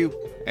 thank you.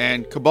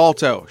 And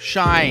Cabalto,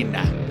 Shine.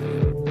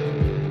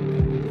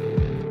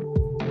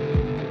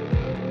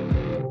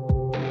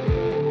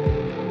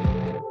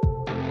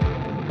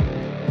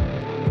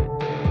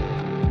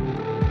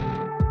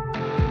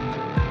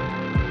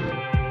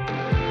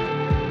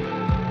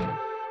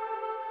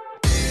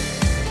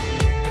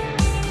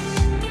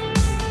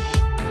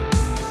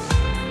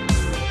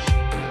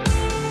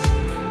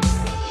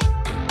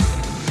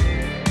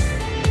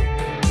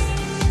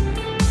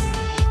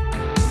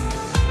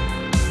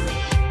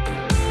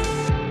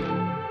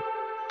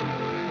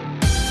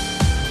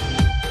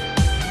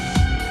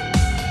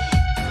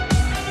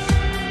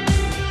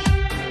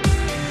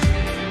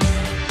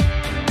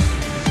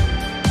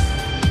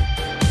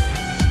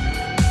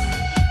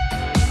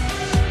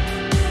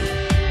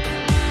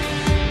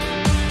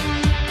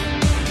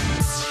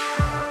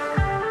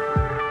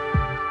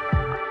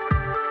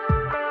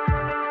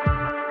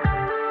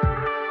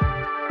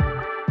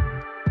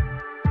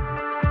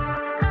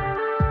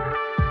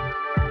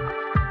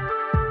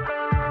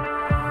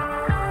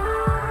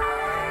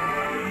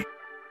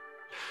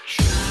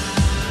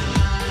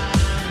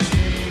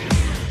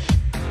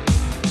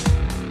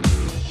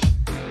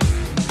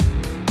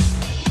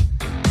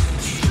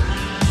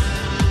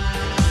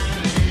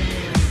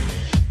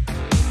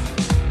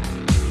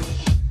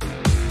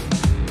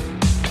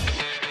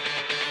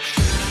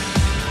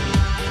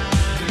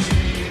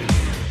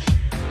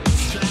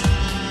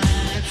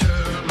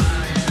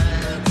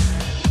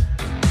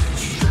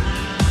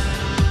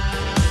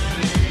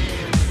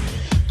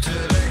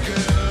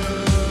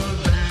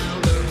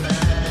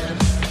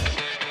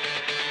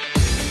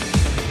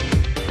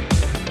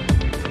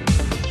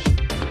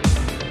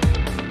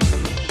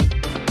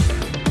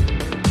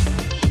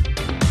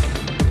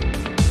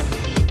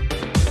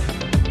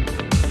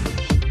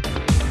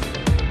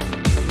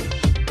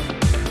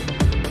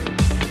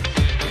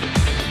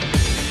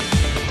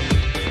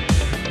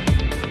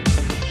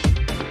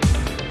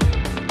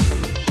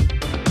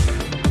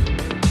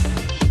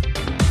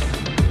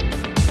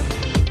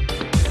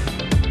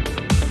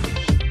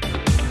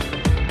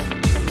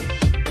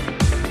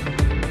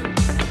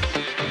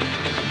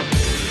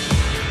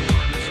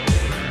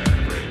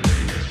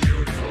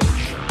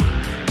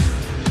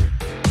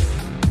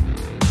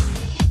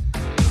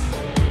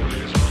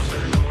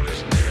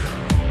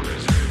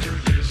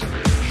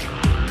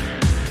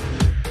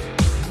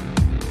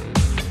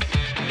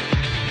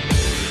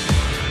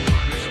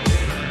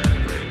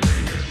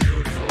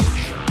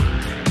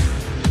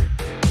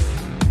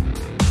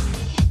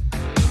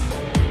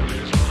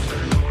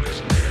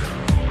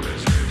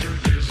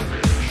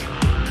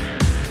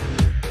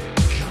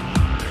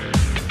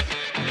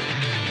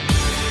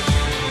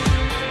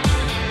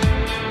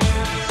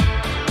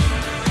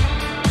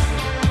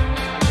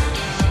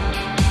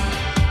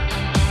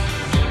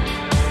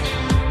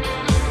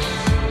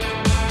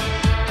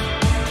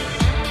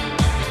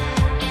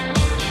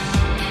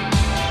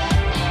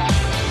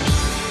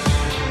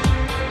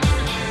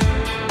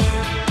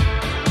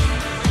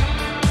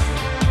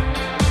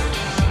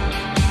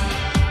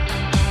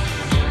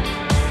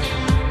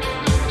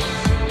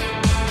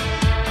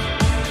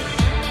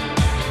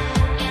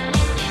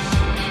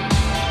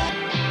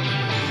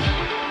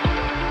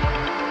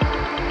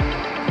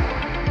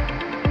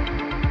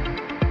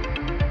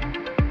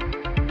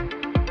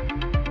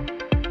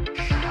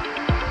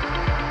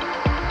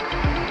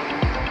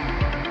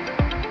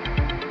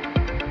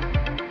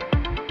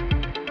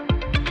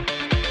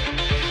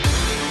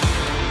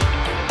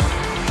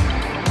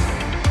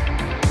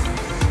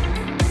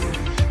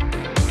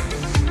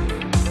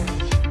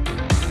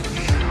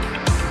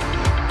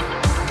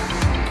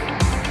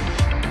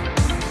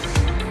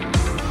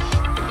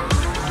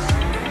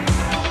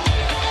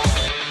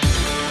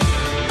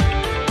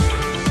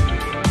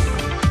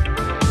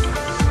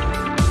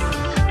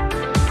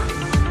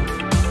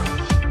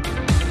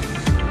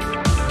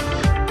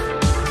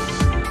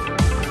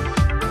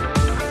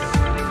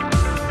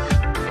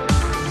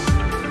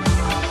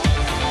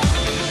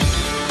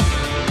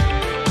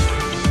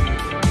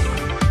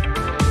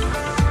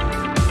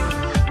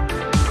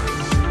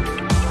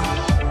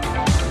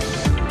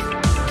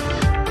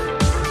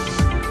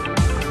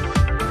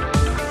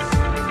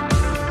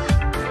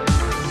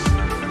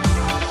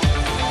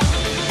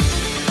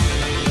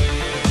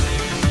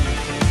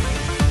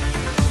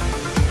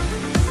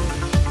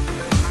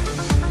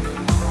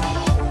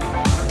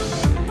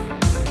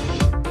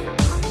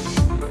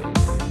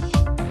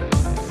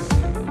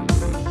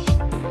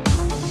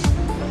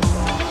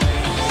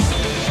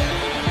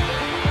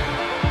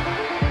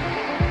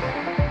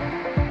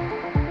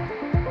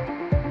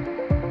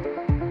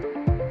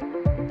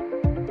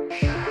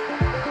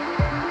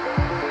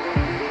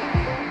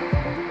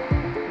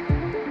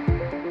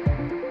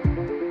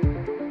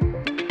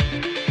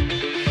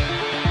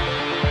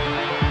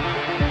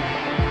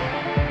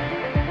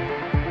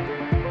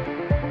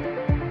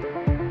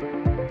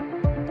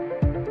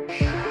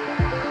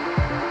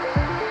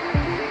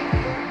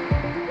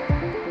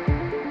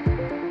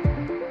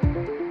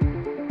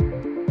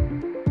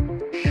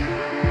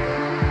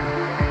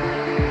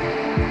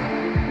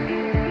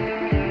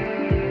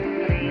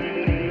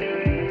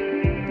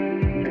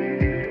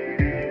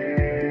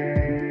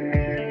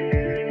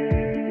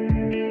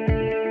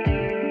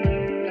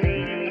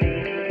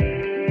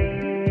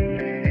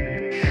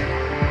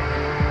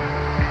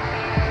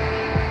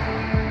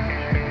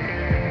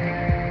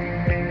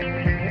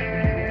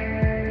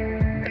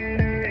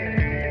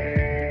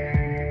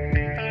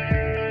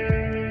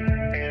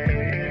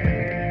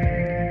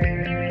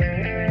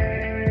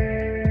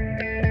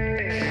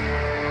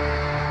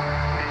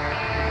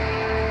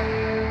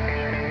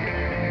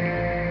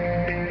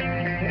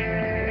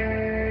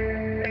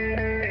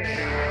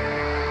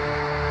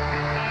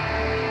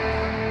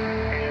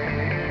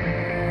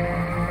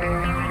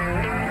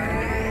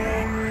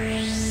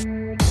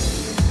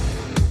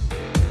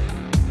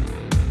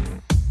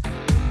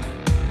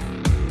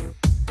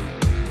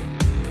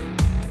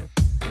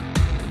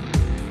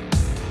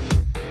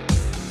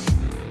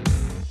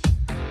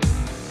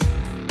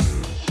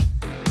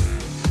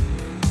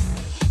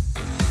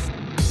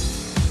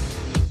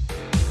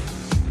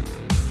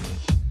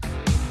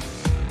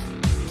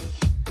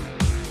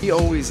 we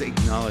always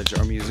acknowledge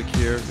our music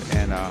here,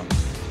 and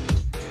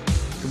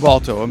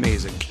Cabalto,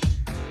 amazing.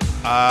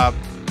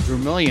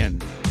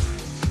 Vermilion.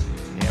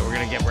 Yeah, we're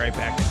gonna get right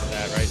back into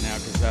that right now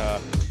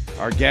because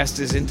our guest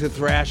is into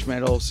thrash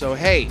metal. So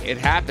hey, it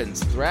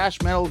happens. Thrash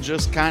metal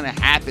just kind of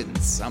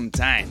happens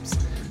sometimes.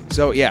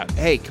 So yeah,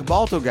 hey,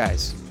 Cabalto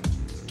guys,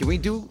 can we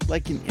do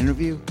like an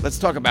interview? Let's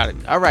talk about it.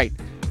 All right,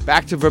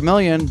 back to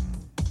Vermilion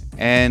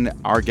and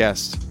our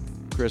guest,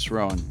 Chris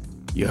Rowan.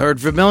 You heard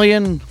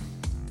Vermilion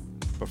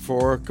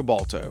before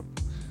Cabalto.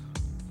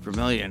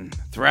 Vermilion,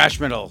 thrash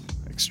metal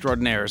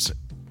extraordinaires.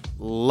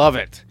 Love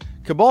it.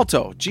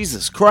 Cabalto,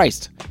 Jesus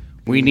Christ.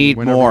 We need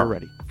Whenever more. you're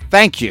ready.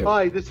 Thank you.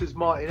 Hi, this is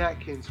Martin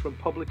Atkins from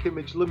Public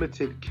Image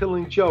Limited,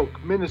 Killing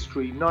Joke,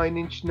 Ministry, 9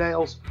 Inch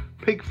Nails,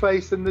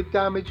 Pigface and the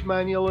Damage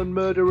Manual and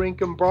Murder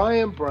Inc. and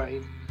Brian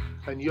Brain,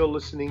 and you're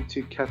listening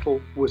to Kettle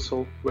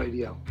Whistle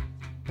Radio.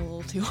 A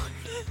little too hard.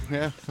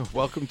 Yeah,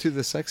 welcome to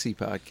the Sexy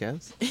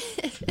Podcast.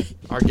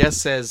 Our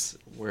guest says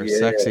we're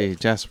sexy.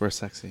 Jess, we're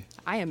sexy.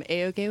 I am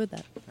A-okay with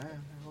that.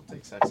 I'll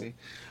take sexy.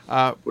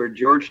 Where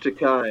George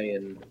Takei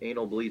and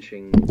anal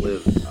bleaching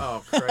live.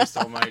 Oh, Christ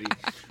almighty.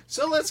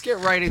 So let's get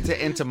right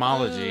into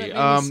entomology.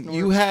 that made me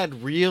You snort.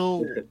 had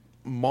real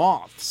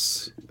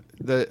moths.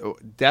 The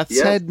death's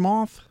Yes. head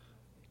moth?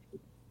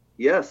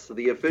 Yes,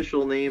 the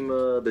official name,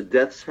 the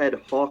Death's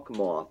Head hawk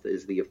moth,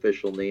 is the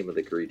official name of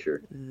the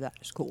creature. That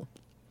is cool.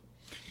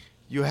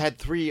 You had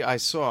 3 I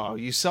saw.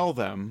 You sell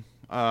them.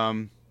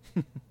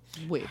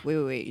 Wait.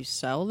 You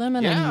sell them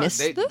and Yeah, I missed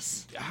they-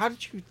 this? How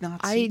did you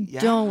not I see?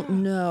 Yeah. don't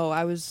know.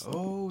 I was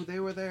Oh, they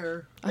were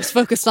there.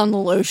 focused on the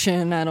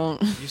lotion. I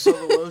don't. You saw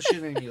the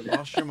lotion and you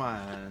lost your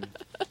mind.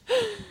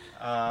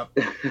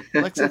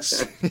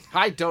 Let's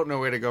I don't know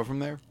where to go from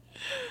there.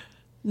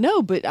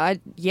 No, but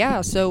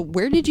so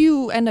where did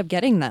you end up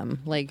getting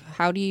them? Like,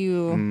 how do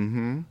you?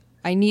 Mm-hmm.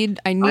 I need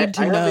to I know have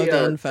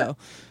the info.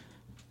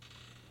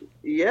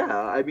 Yeah,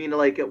 I mean,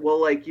 like,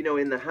 well, like, you know,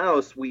 in the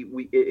house,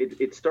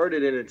 it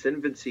started in its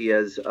infancy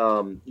as,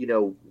 you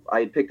know, I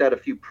had picked out a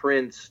few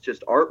prints,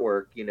 just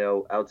artwork, you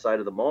know, outside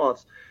of the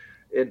moths,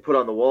 and put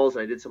on the walls,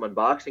 and I did some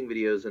unboxing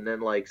videos, and then,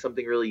 like,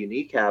 something really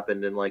unique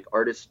happened, and, like,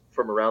 artists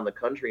from around the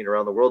country and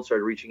around the world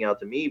started reaching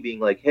out to me, being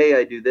like, hey,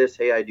 I do this,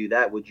 hey, I do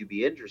that, would you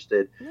be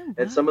interested?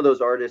 And some of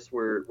those artists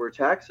were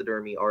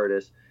taxidermy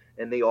artists,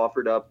 and they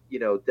offered up, you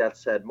know,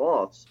 Death's Head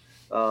moths.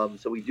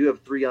 So we do have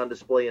 3 on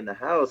display in the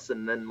house,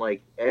 and then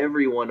like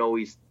everyone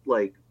always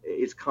like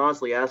is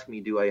constantly asking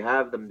me, do I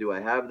have them? Do I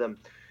have them?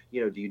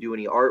 You know, do you do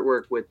any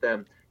artwork with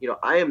them? You know,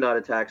 I am not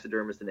a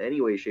taxidermist in any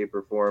way, shape,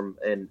 or form,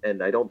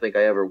 and I don't think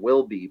I ever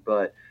will be.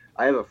 But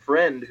I have a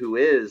friend who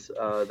is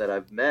that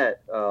I've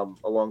met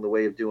along the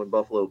way of doing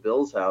Buffalo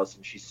Bill's house,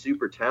 and she's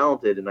super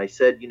talented. And I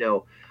said, you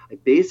know, I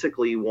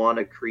basically want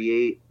to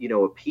create, you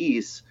know, a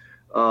piece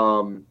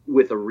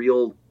with a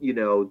real, you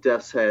know,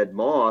 Death's Head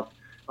moth.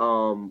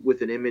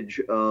 With an image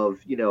of,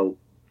 you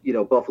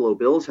know, Buffalo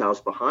Bill's house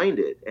behind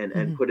it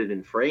and put it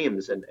in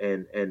frames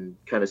and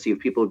kind of see if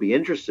people would be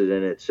interested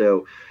in it.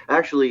 So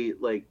actually,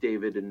 like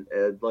David and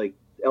like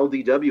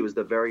LDW was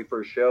the very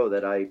first show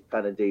that I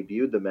kind of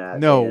debuted them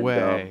at. No and,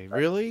 way.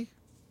 Really?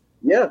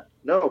 Yeah,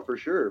 no, for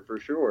sure.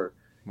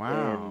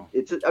 Wow.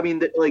 And it's, I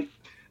mean, like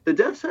the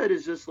Death's Head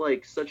is just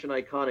like such an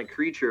iconic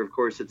creature. Of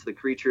course, it's the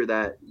creature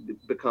that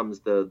becomes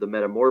the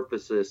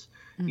metamorphosis,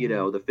 you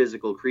know, the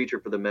physical creature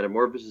for the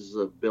metamorphosis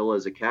of Bill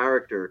as a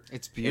character.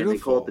 It's beautiful. And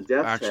they call it the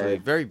Death's Actually,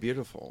 Head. very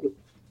beautiful,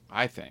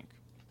 I think.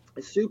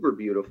 It's super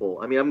beautiful.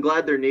 I mean, I'm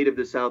glad they're native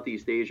to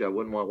Southeast Asia. I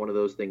wouldn't want one of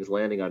those things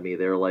landing on me.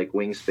 Their like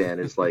wingspan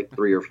is like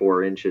 3 or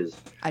 4 inches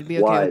I'd be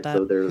okay wide. with that.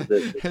 So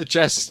they're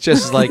Jess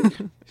is like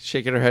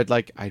shaking her head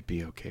like, I'd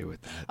be okay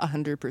with that.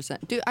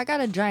 100%. Dude, I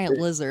got a giant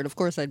lizard. Of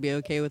course, I'd be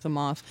okay with a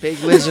moth. Big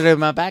lizard in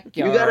my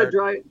backyard. you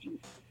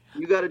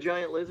got a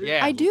giant lizard?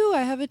 Yeah. I do.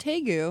 I have a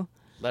tegu.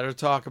 Let her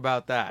talk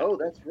about that. Oh,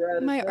 that's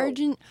rad. My as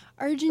hell.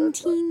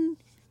 Argentine.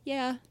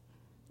 Yeah.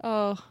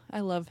 Oh,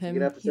 I love him. You're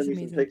gonna have to He's send me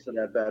some amazing. pics of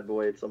that bad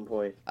boy at some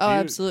point. Oh,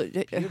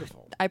 absolutely.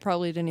 Beautiful. I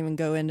probably didn't even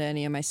go into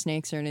any of my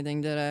snakes or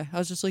anything, did I? I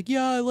was just like,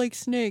 yeah, I like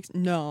snakes.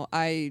 No,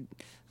 I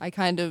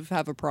kind of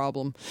have a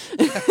problem.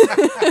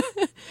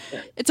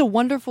 It's a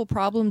wonderful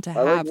problem to I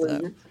like have, though.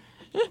 lizards.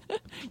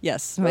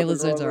 Yes, my Nothing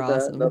lizards wrong are with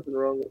that. awesome. Nothing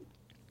wrong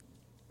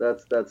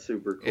with that's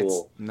super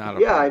cool. It's not a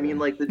Yeah, I problem. mean,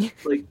 like the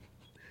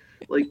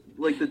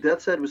like the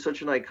Death's Head was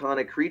such an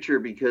iconic creature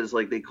because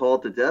like they call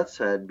it the Death's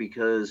Head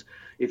because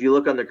if you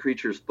look on the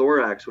creature's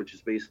thorax, which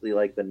is basically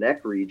like the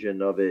neck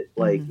region of it,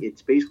 like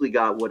it's basically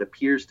got what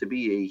appears to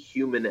be a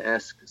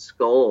human-esque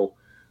skull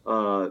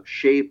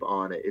shape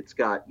on it. It's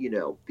got, you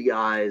know, the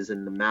eyes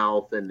and the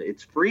mouth, and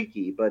it's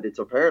freaky, but it's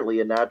apparently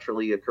a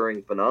naturally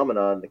occurring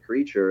phenomenon in the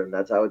creature, and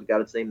that's how it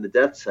got its name, the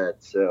Death's Head.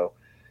 So,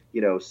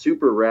 you know,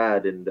 super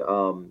rad, and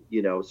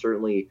you know,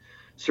 certainly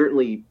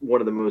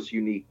one of the most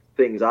unique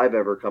things I've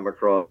ever come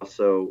across.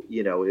 So,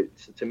 you know,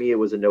 to me, it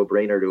was a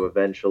no-brainer to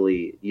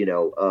eventually,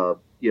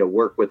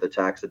 work with a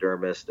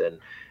taxidermist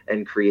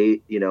and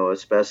create, you know, a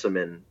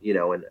specimen, you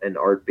know, an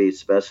art-based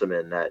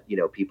specimen that, you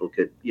know, people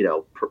could, you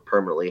know,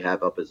 permanently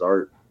have up as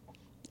art.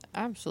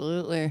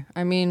 Absolutely.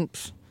 I mean,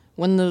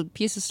 when the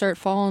pieces start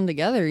falling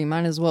together, you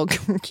might as well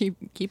keep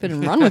it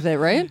and run with it,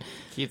 right?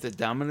 Keep the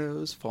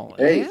dominoes falling.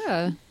 Hey.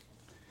 Yeah.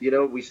 You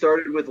know, we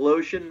started with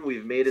lotion.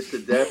 We've made it to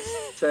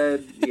Death's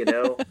Head. You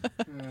know,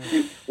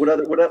 what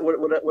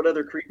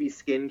other creepy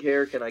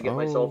skincare can I get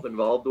myself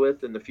involved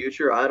with in the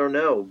future? I don't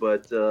know,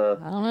 but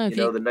I don't know. you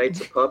know, the night's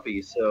a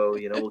puppy, so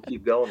you know we'll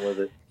keep going with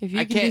it. If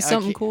you can do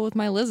something cool with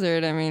my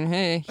lizard, I mean,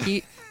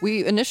 hey,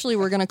 we initially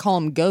were gonna call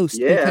him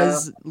Ghost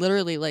because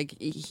literally, like,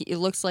 it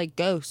looks like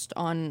Ghost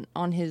on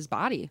his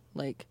body,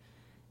 like.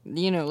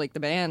 You know, like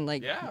the band,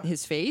 like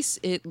his face,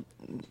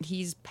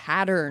 he's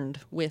patterned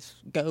with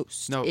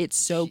Ghost. No, it's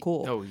so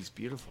cool. No, he's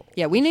beautiful.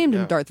 Yeah, we named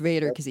him Darth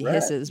Vader because he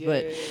hisses,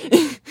 but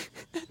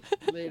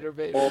Vader,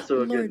 Vader. Also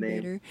a Lord good name.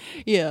 Vader.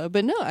 Yeah,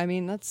 but no, I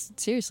mean that's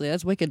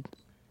wicked,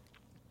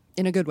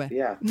 in a good way.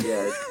 Yeah,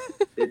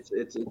 it's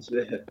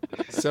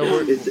So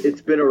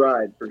it's been a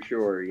ride for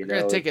sure. You know,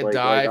 I'm gonna take a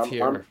dive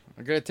here.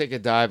 I'm gonna take a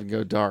dive and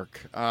go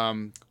dark.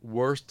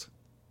 Worst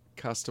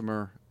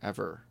customer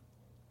ever.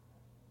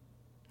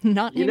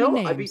 Not you naming know,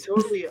 names. I'd be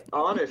totally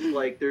honest.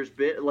 Like, there's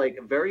been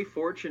very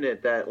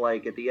fortunate that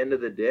like at the end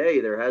of the day,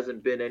 there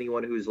hasn't been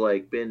anyone who's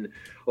like been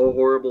a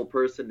horrible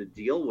person to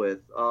deal with.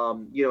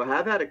 You know,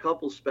 have had a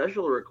couple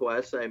special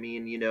requests. I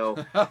mean, you know,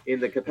 in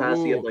the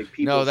capacity of like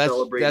people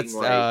celebrating.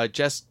 That's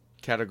just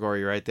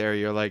category right there.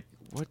 You're like,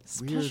 what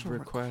weird Special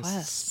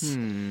requests?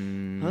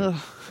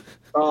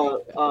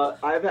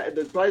 I've had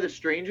probably the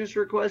strangest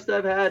request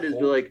I've had is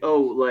be like, oh,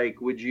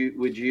 like would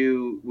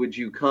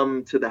you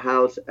come to the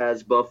house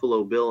as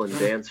Buffalo Bill and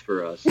dance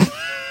for us?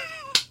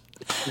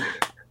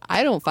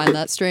 I don't find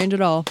that strange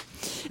at all.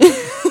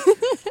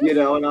 You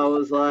know, and I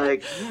was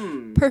like,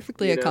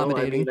 perfectly you know,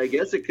 accommodating. I mean, I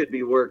guess it could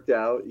be worked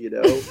out. You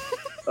know,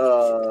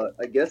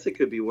 I guess it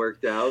could be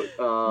worked out.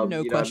 No you know,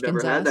 I've questions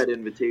never had asked. that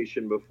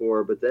invitation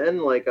before, but then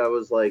like I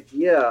was like,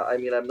 yeah, I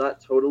mean, I'm not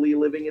totally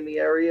living in the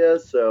area,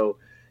 so.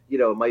 You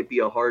know, it might be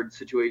a hard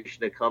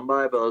situation to come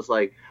by, but I was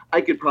like,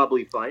 I could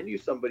probably find you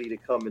somebody to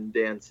come and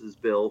dance as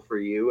Bill for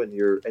you and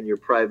your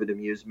private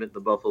amusement, the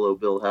Buffalo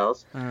Bill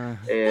house.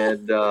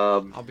 And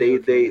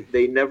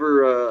they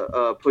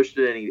never pushed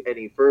it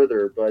any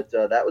further, but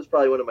that was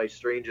probably one of my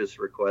strangest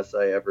requests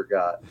I ever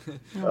got.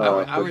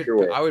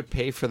 I would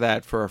pay for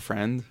that for a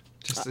friend.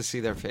 Just to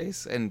see their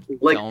face and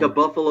like film. a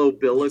Buffalo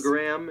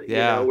Billogram, you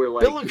know, where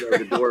like you know,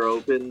 the door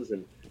opens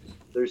and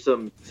there's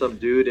some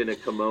dude in a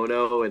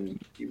kimono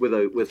and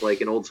with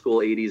like an old school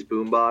 80s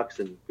boombox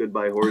and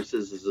Goodbye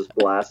Horses is just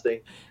blasting.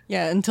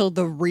 Yeah, until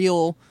the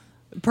real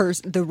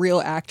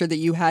actor that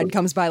you had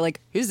comes by,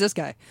 like, who's this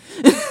guy?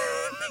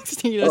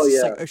 Next thing you know,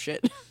 it's like, oh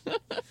shit.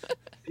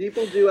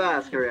 People do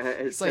ask her.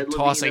 It's like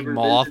tossing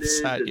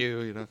moths at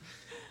you, you know.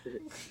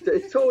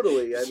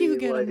 Totally. I You mean,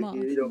 get a like, moth.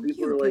 you know,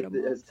 people You are get like, a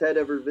moth. has Ted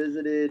ever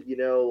visited? You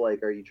know,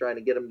 like, are you trying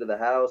to get him to the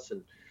house?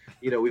 And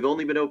you know, we've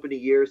only been open a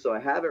year, so I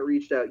haven't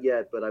reached out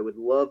yet, but I would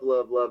love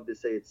to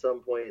say at some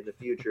point in the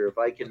future, if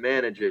I can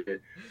manage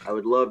it, I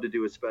would love to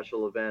do a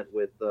special event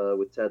with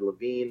Ted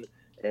Levine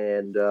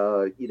and,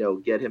 you know,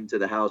 get him to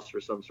the house for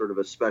some sort of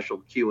a special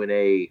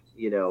Q&A,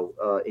 you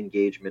know,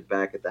 engagement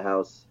back at the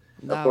house.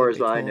 As far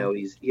as I know,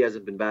 he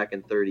hasn't been back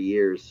in 30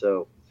 years.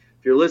 So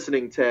if you're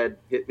listening, Ted,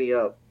 hit me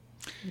up.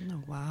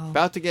 Oh, wow.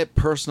 About to get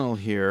personal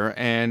here,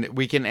 and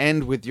we can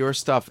end with your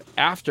stuff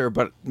after,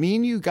 but me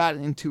and you got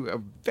into a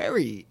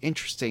very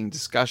interesting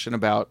discussion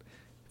about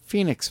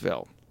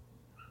Phoenixville.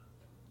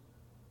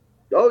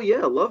 Oh, yeah,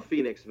 I love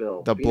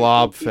Phoenixville. The Phoenix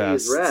Blobfest.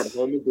 is rad.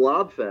 Home of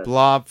Blobfest.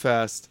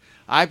 Blobfest.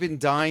 I've been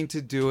dying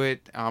to do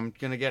it. I'm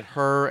going to get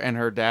her and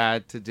her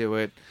dad to do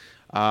it.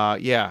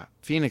 Yeah,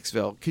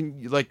 Phoenixville.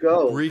 Can you, like,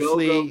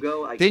 briefly...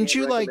 Go. I didn't can't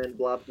you, like... recommend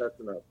Blobfest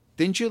enough.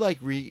 Didn't you,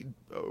 like,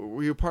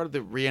 were you part of the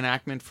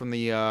reenactment from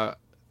the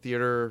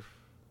theater?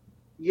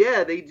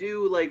 Yeah, they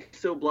do, like,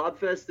 so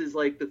Blobfest is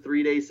like the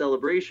 3-day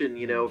celebration,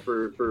 you know,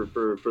 for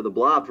the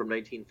Blob from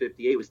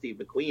 1958 with Steve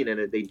McQueen,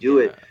 and they do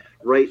it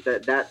right,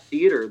 that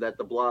theater that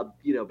the Blob,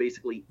 you know,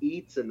 basically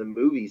eats in the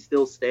movie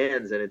still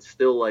stands, and it's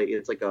still like,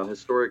 it's like a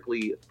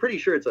historically, pretty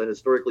sure it's a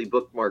historically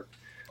bookmarked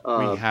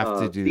we have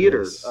to do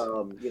theater, this.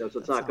 you know, so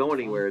it's not going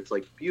anywhere. It's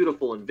like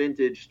beautiful and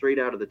vintage, straight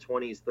out of the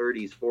 20s,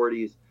 30s,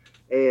 40s.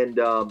 And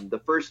the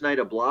first night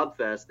of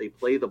Blobfest, they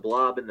play the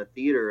Blob in the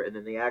theater, and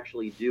then they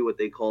actually do what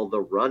they call the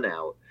run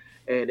out.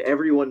 And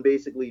everyone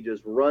basically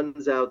just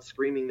runs out,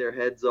 screaming their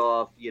heads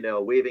off, you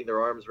know, waving their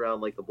arms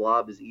around like the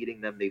Blob is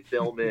eating them. They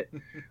film it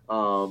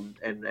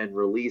and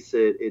release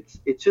it.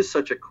 It's just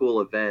such a cool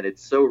event.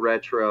 It's so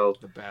retro.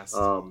 The best.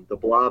 The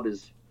Blob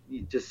is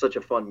just such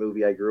a fun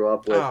movie I grew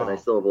up with, and I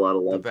still have a lot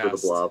of love for the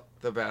Blob.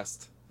 The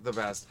best.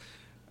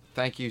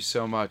 Thank you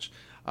so much.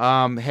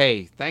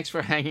 Hey, thanks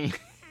for hanging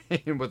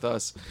in with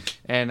us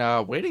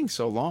and waiting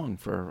so long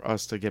for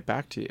us to get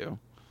back to you.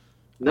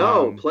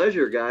 No,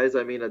 pleasure, guys.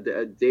 I mean,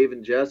 Dave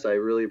and Jess, I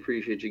really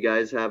appreciate you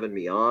guys having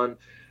me on.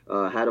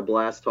 Had a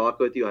blast talk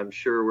with you. I'm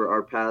sure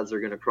our paths are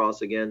going to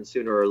cross again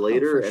sooner or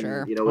later. for sure.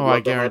 And you know,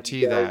 I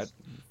guarantee that.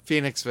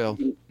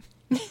 Phoenixville.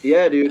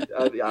 Yeah, dude.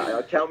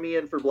 Count me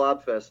in for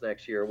Blobfest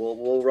next year.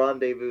 We'll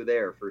rendezvous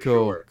there for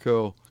sure.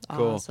 Cool.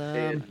 Cool. Awesome.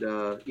 And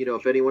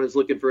if anyone is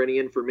looking for any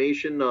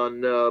information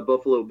on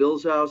Buffalo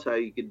Bill's house, how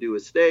you can do a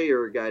stay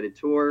or a guided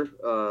tour,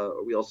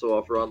 we also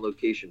offer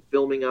on-location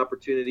filming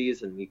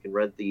opportunities, and you can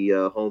rent the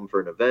home for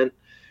an event,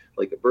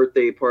 like a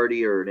birthday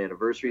party or an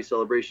anniversary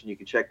celebration. You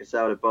can check us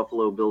out at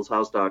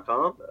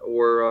buffalobillshouse.com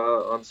or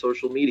on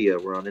social media.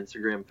 We're on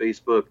Instagram,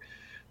 Facebook,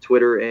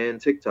 Twitter,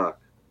 and TikTok.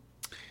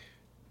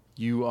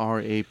 You are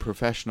a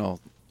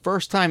professional.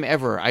 First time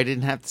ever, I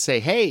didn't have to say,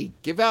 hey,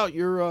 give out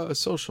your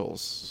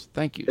socials.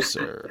 Thank you,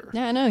 sir.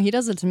 Yeah, I know. He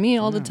does it to me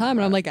all the time.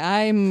 And I'm like,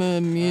 I'm a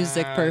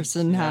music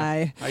person. Yeah.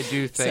 Hi. I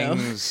do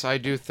things. I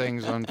do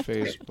things on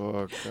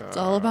Facebook. It's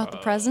all about the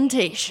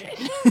presentation.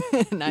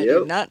 And I Yep.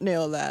 did not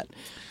nail that.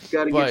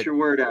 Got to But- get your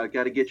word out.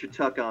 Got to get your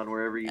tuck on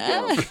wherever you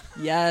go.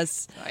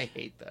 Yes. I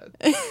hate that.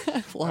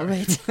 Love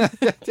it.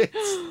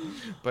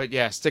 But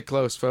yeah, stick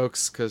close,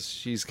 folks, because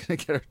she's going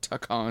to get her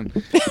tuck on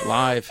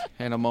live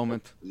in a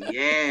moment.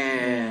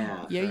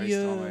 Yeah. Yeah, Christ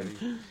yeah.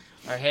 almighty.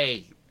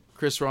 Hey,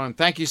 Chris Rowan,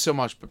 thank you so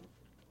much.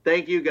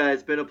 Thank you,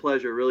 guys. Been a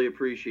pleasure. Really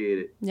appreciate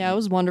it. Yeah, it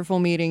was wonderful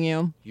meeting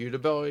you. You the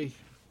boy.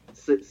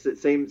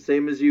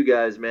 Same as you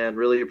guys, man.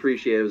 Really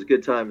appreciate it. It was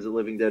good times at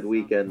Living Dead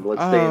Weekend.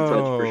 Let's stay in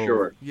touch for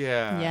sure.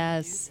 Yeah.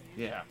 Yes.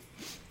 Yeah.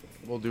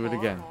 We'll do it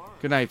again.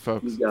 Good night,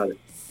 folks. You got it.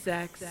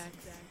 Sex,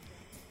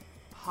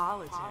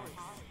 politics,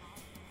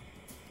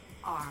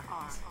 art,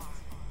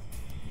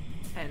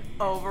 and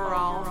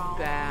overall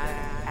bad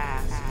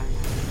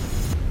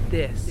ass.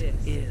 This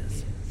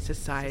is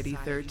Society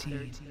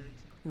 13,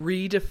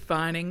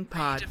 redefining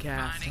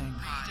podcasting.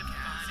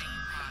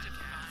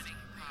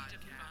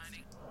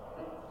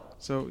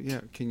 So, yeah,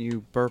 can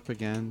you burp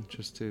again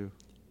just to...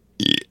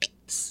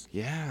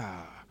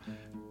 Yeah.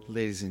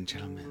 Ladies and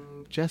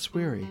gentlemen, Jess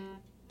Weary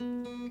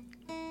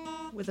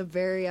With a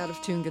very out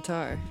of tune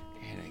guitar.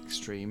 and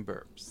extreme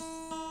burps.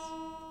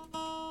 A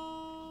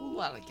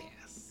lot of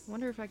gas. I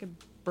wonder if I could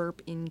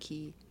burp in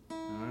key.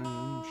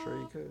 I'm sure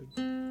you could.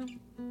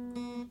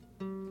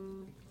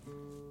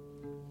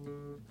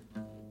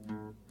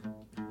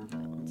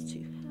 That one's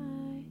too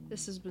high.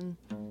 This has been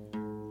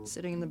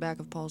sitting in the back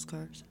of Paul's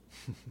cars.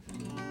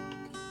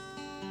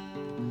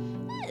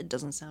 It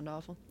doesn't sound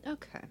awful.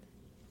 Okay.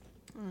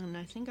 And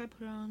I think I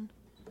put on...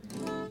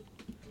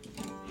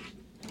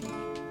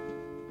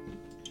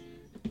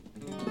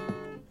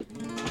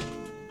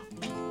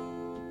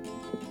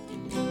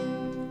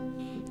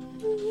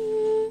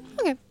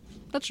 Okay,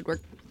 that should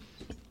work.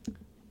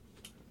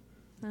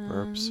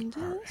 Burps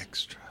are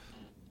extra.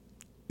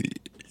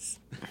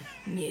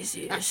 Yes,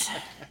 yes.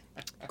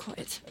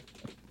 Quite.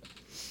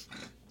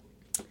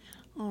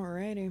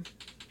 Alrighty.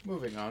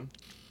 Moving on.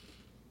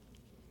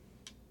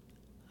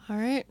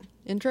 Alright.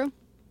 Intro?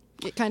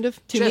 Kind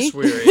of, to Jess me.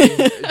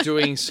 Weary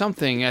doing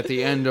something at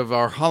the end of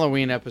our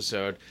Halloween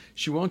episode.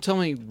 She won't tell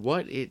me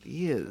what it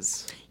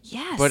is,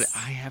 Yes. but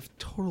I have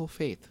total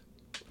faith.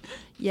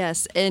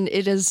 Yes, and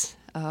it is...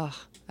 Oh,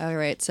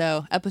 alright,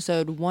 so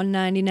episode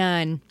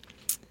 199.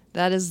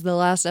 That is the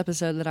last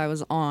episode that I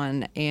was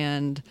on,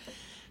 and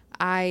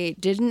I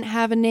didn't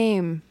have a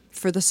name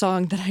for the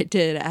song that I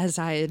did as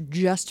I had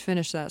just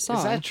finished that song.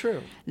 Is that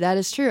true? That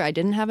is true. I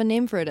didn't have a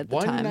name for it at the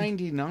time.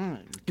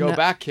 199. Go No-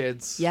 back,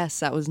 kids. Yes,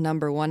 that was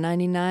number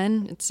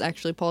 199. It's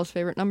actually Paul's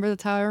favorite number.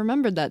 That's how I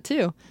remembered that,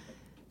 too.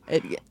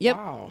 Yep.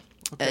 Wow.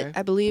 Okay.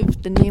 I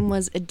believe the name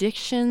was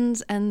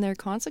Addictions and Their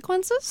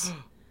Consequences.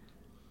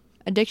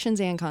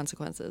 Addictions and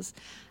Consequences.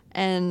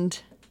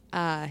 And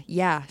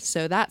yeah,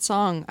 so that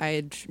song I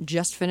had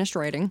just finished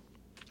writing,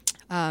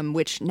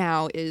 which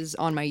now is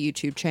on my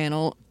YouTube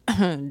channel,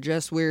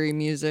 Jess Weary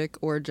Music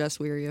or Jess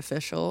Weary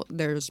Official.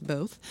 There's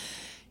both.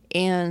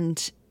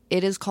 And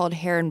it is called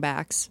Hair and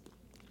Backs.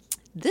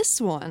 This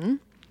one,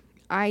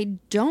 I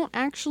don't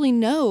actually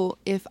know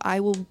if I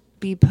will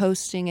be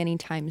posting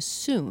anytime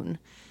soon.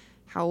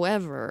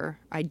 However,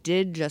 I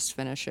did just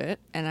finish it,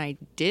 and I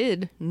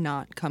did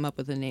not come up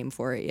with a name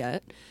for it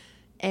yet.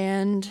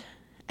 And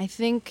I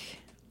think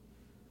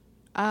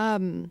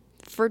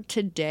for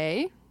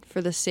today,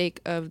 for the sake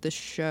of the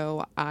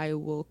show, I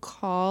will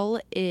call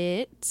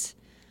it...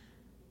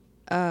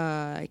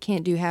 I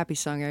can't do Happy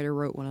Song. I already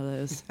wrote one of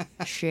those.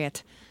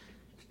 Shit.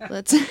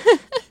 Let's...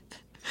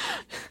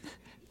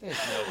 There's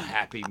no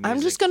happy music.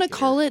 I'm just gonna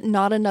call it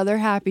Not Another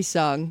Happy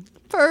Song.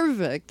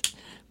 Perfect.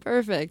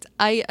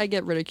 I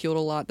get ridiculed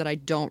a lot that I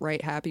don't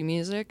write happy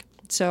music.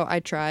 So I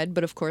tried,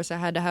 but of course I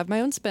had to have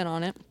my own spin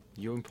on it.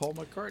 You and Paul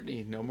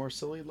McCartney. No more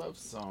silly love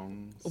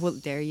songs. Well,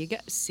 there you go.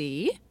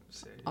 See?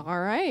 See? All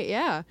right,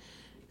 yeah.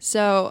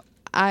 So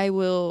I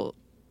will...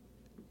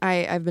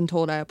 I've been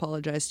told I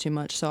apologize too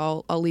much,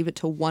 so I'll leave it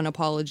to one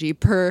apology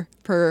per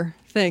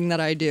thing that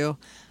I do.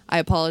 I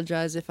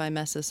apologize if I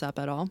mess this up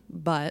at all,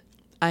 but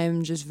I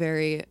am just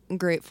very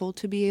grateful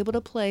to be able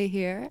to play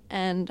here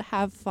and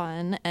have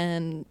fun,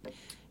 and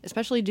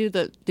especially do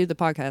the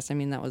podcast. I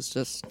mean, that was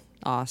just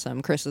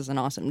awesome. Chris is an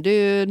awesome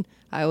dude.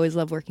 I always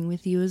love working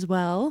with you as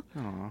well.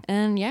 Aw.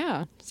 And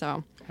yeah,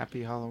 so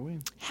Happy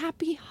Halloween.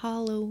 happy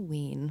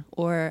Halloween,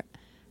 or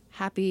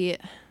happy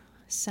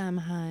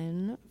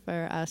Samhain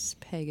for us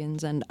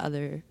pagans and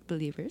other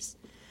believers.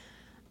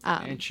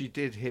 And she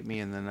did hit me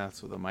in the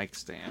nuts with a mic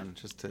stand,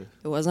 just to.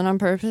 It wasn't on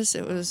purpose.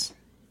 It was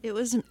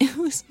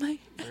my.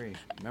 Very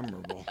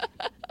memorable.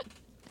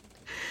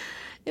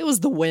 It was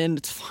the wind.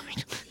 It's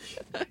fine.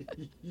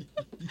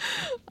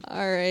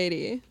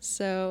 Alrighty,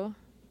 so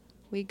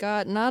we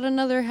got Not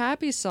Another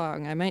Happy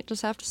Song. I might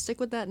just have to stick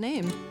with that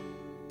name.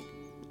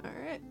 All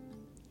right.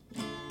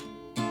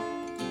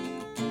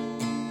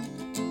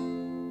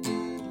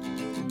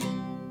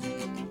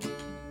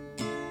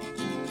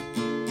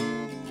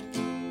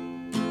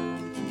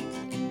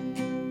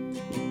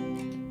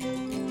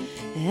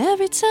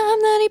 Every time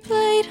that he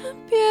played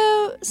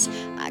abuse,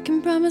 I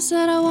can promise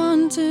that I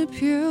want to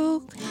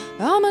puke.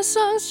 All my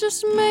songs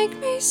just make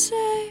me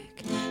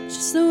sick,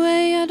 just the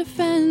way I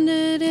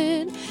defended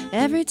it.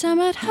 Every time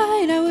I'd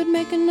hide, I would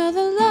make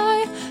another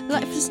lie.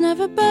 Life is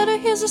never better,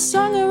 here's a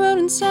song I wrote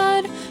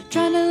inside.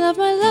 Trying to love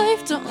my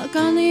life, don't look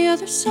on the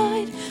other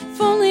side. If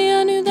only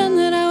I knew then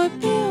that I would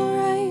be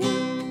alright.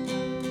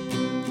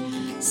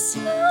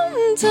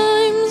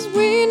 Sometimes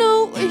we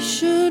know we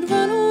should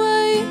run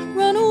away,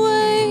 run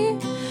away.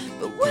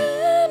 But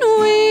when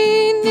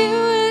we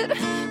knew it,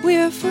 we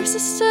were forced to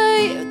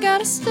stay,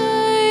 gotta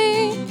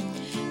stay.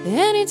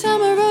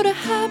 Anytime I wrote a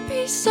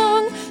happy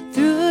song,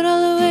 threw it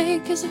all away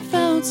cause it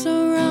felt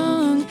so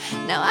wrong.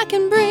 Now I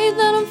can breathe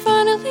and I'm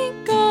finally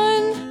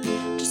gone.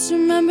 Just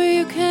remember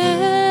you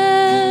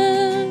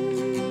can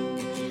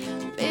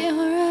be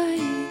alright.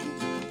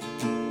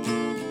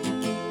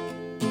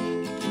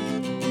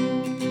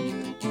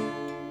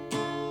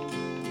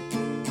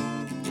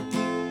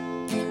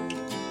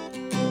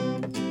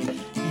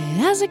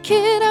 As a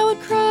kid I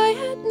would cry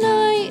at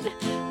night.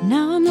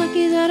 Now I'm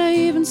lucky that I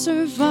even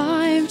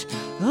survived.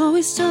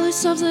 Always tell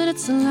ourselves that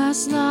it's the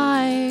last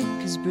lie,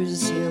 cause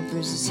bruises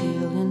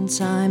heal in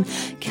time.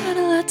 Got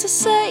a lot to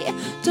say,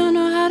 don't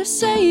know how to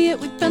say it.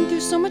 We've been through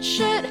so much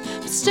shit,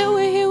 but still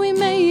we're here, we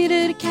made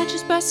it. It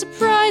catches by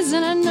surprise,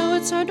 and I know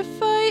it's hard to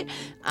fight.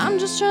 I'm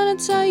just trying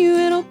to tell you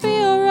it'll be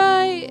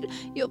alright.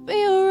 You'll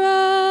be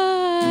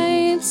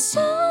alright.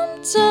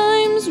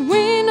 Sometimes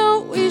we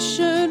know we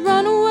should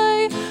run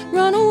away,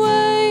 run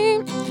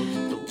away.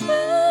 But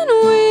when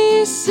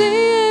we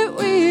see it,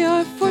 we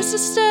are forced to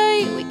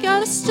stay, we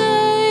gotta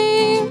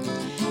stay.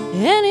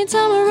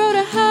 Anytime I wrote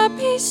a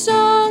happy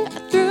song, I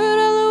threw it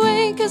all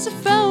away cause it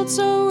felt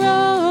so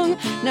wrong.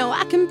 Now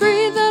I can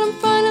breathe and I'm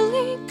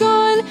finally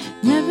gone.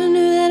 Never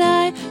knew that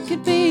I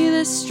could be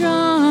this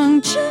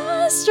strong.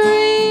 Just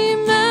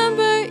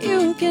remember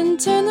you can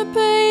turn the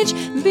page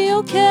and be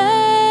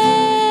okay.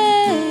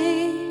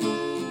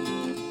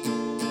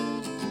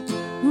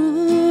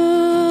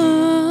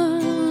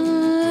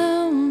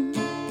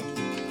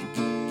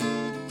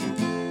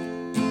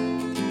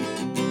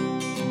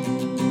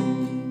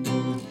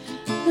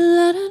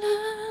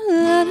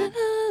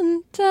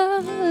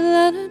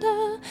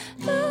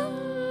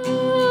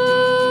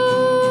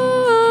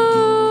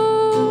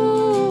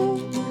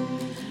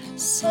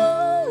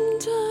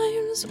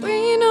 Sometimes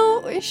we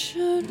know we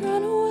should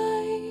run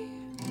away,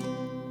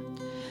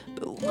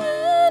 but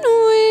when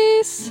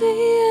we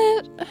see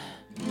it,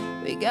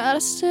 we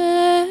gotta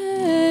stay.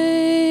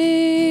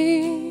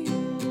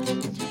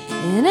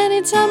 And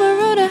anytime I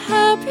wrote a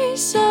happy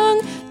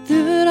song,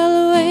 threw it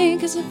all away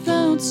cause it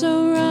felt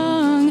so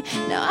wrong.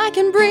 Now I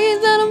can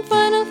breathe and I'm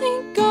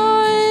finally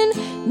gone.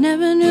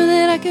 Never knew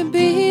that I could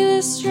be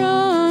this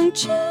strong.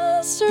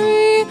 Just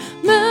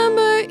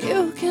remember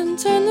you can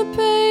turn the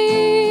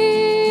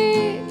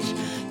page.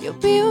 You'll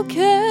be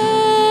okay.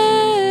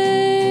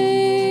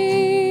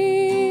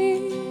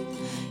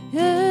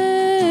 Yeah.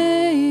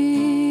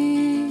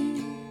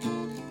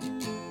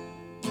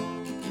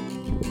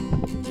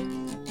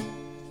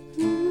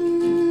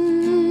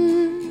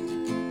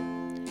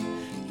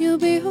 You'll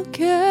be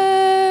okay.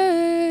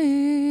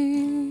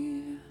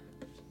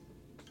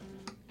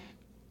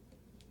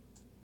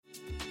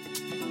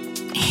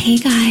 Hey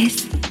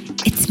guys,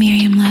 it's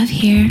Miriam Love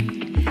here,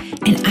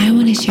 and I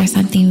want to share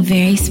something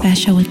very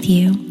special with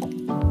you.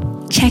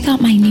 Check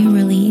out my new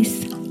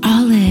release,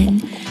 All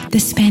In, the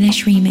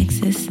Spanish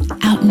remixes,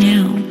 out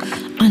now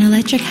on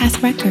Electric House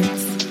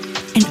Records.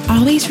 And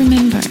always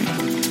remember,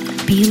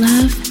 be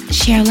love,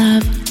 share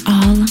love,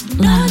 all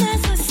love.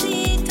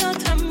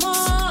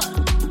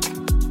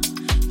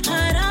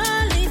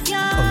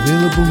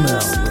 Available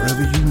now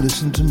wherever you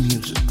listen to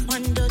music.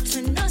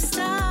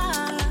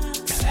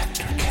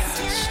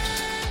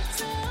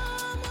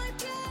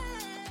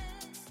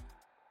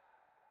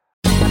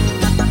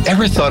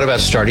 Ever thought about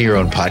starting your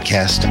own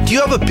podcast? Do you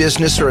have a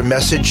business or a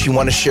message you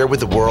want to share with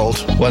the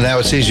world? Well, now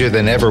it's easier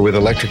than ever with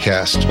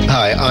Electricast.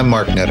 Hi, I'm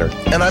Mark Netter.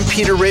 And I'm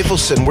Peter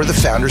Rafelson. We're the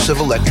founders of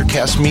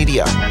Electricast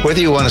Media.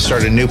 Whether you want to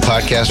start a new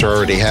podcast or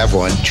already have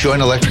one, join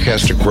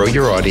Electricast to grow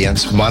your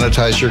audience,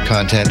 monetize your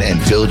content,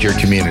 and build your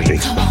community.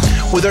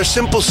 With our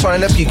simple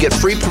sign-up, you get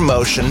free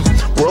promotion,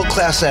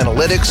 world-class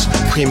analytics,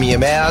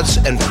 premium ads,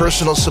 and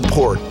personal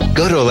support.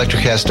 Go to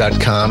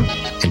electricast.com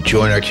and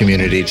join our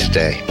community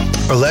today.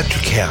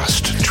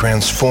 Electricast.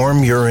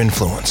 Transform your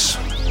influence.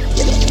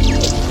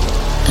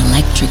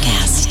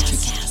 Electricast.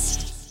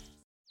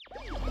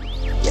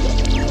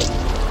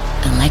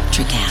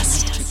 Electricast.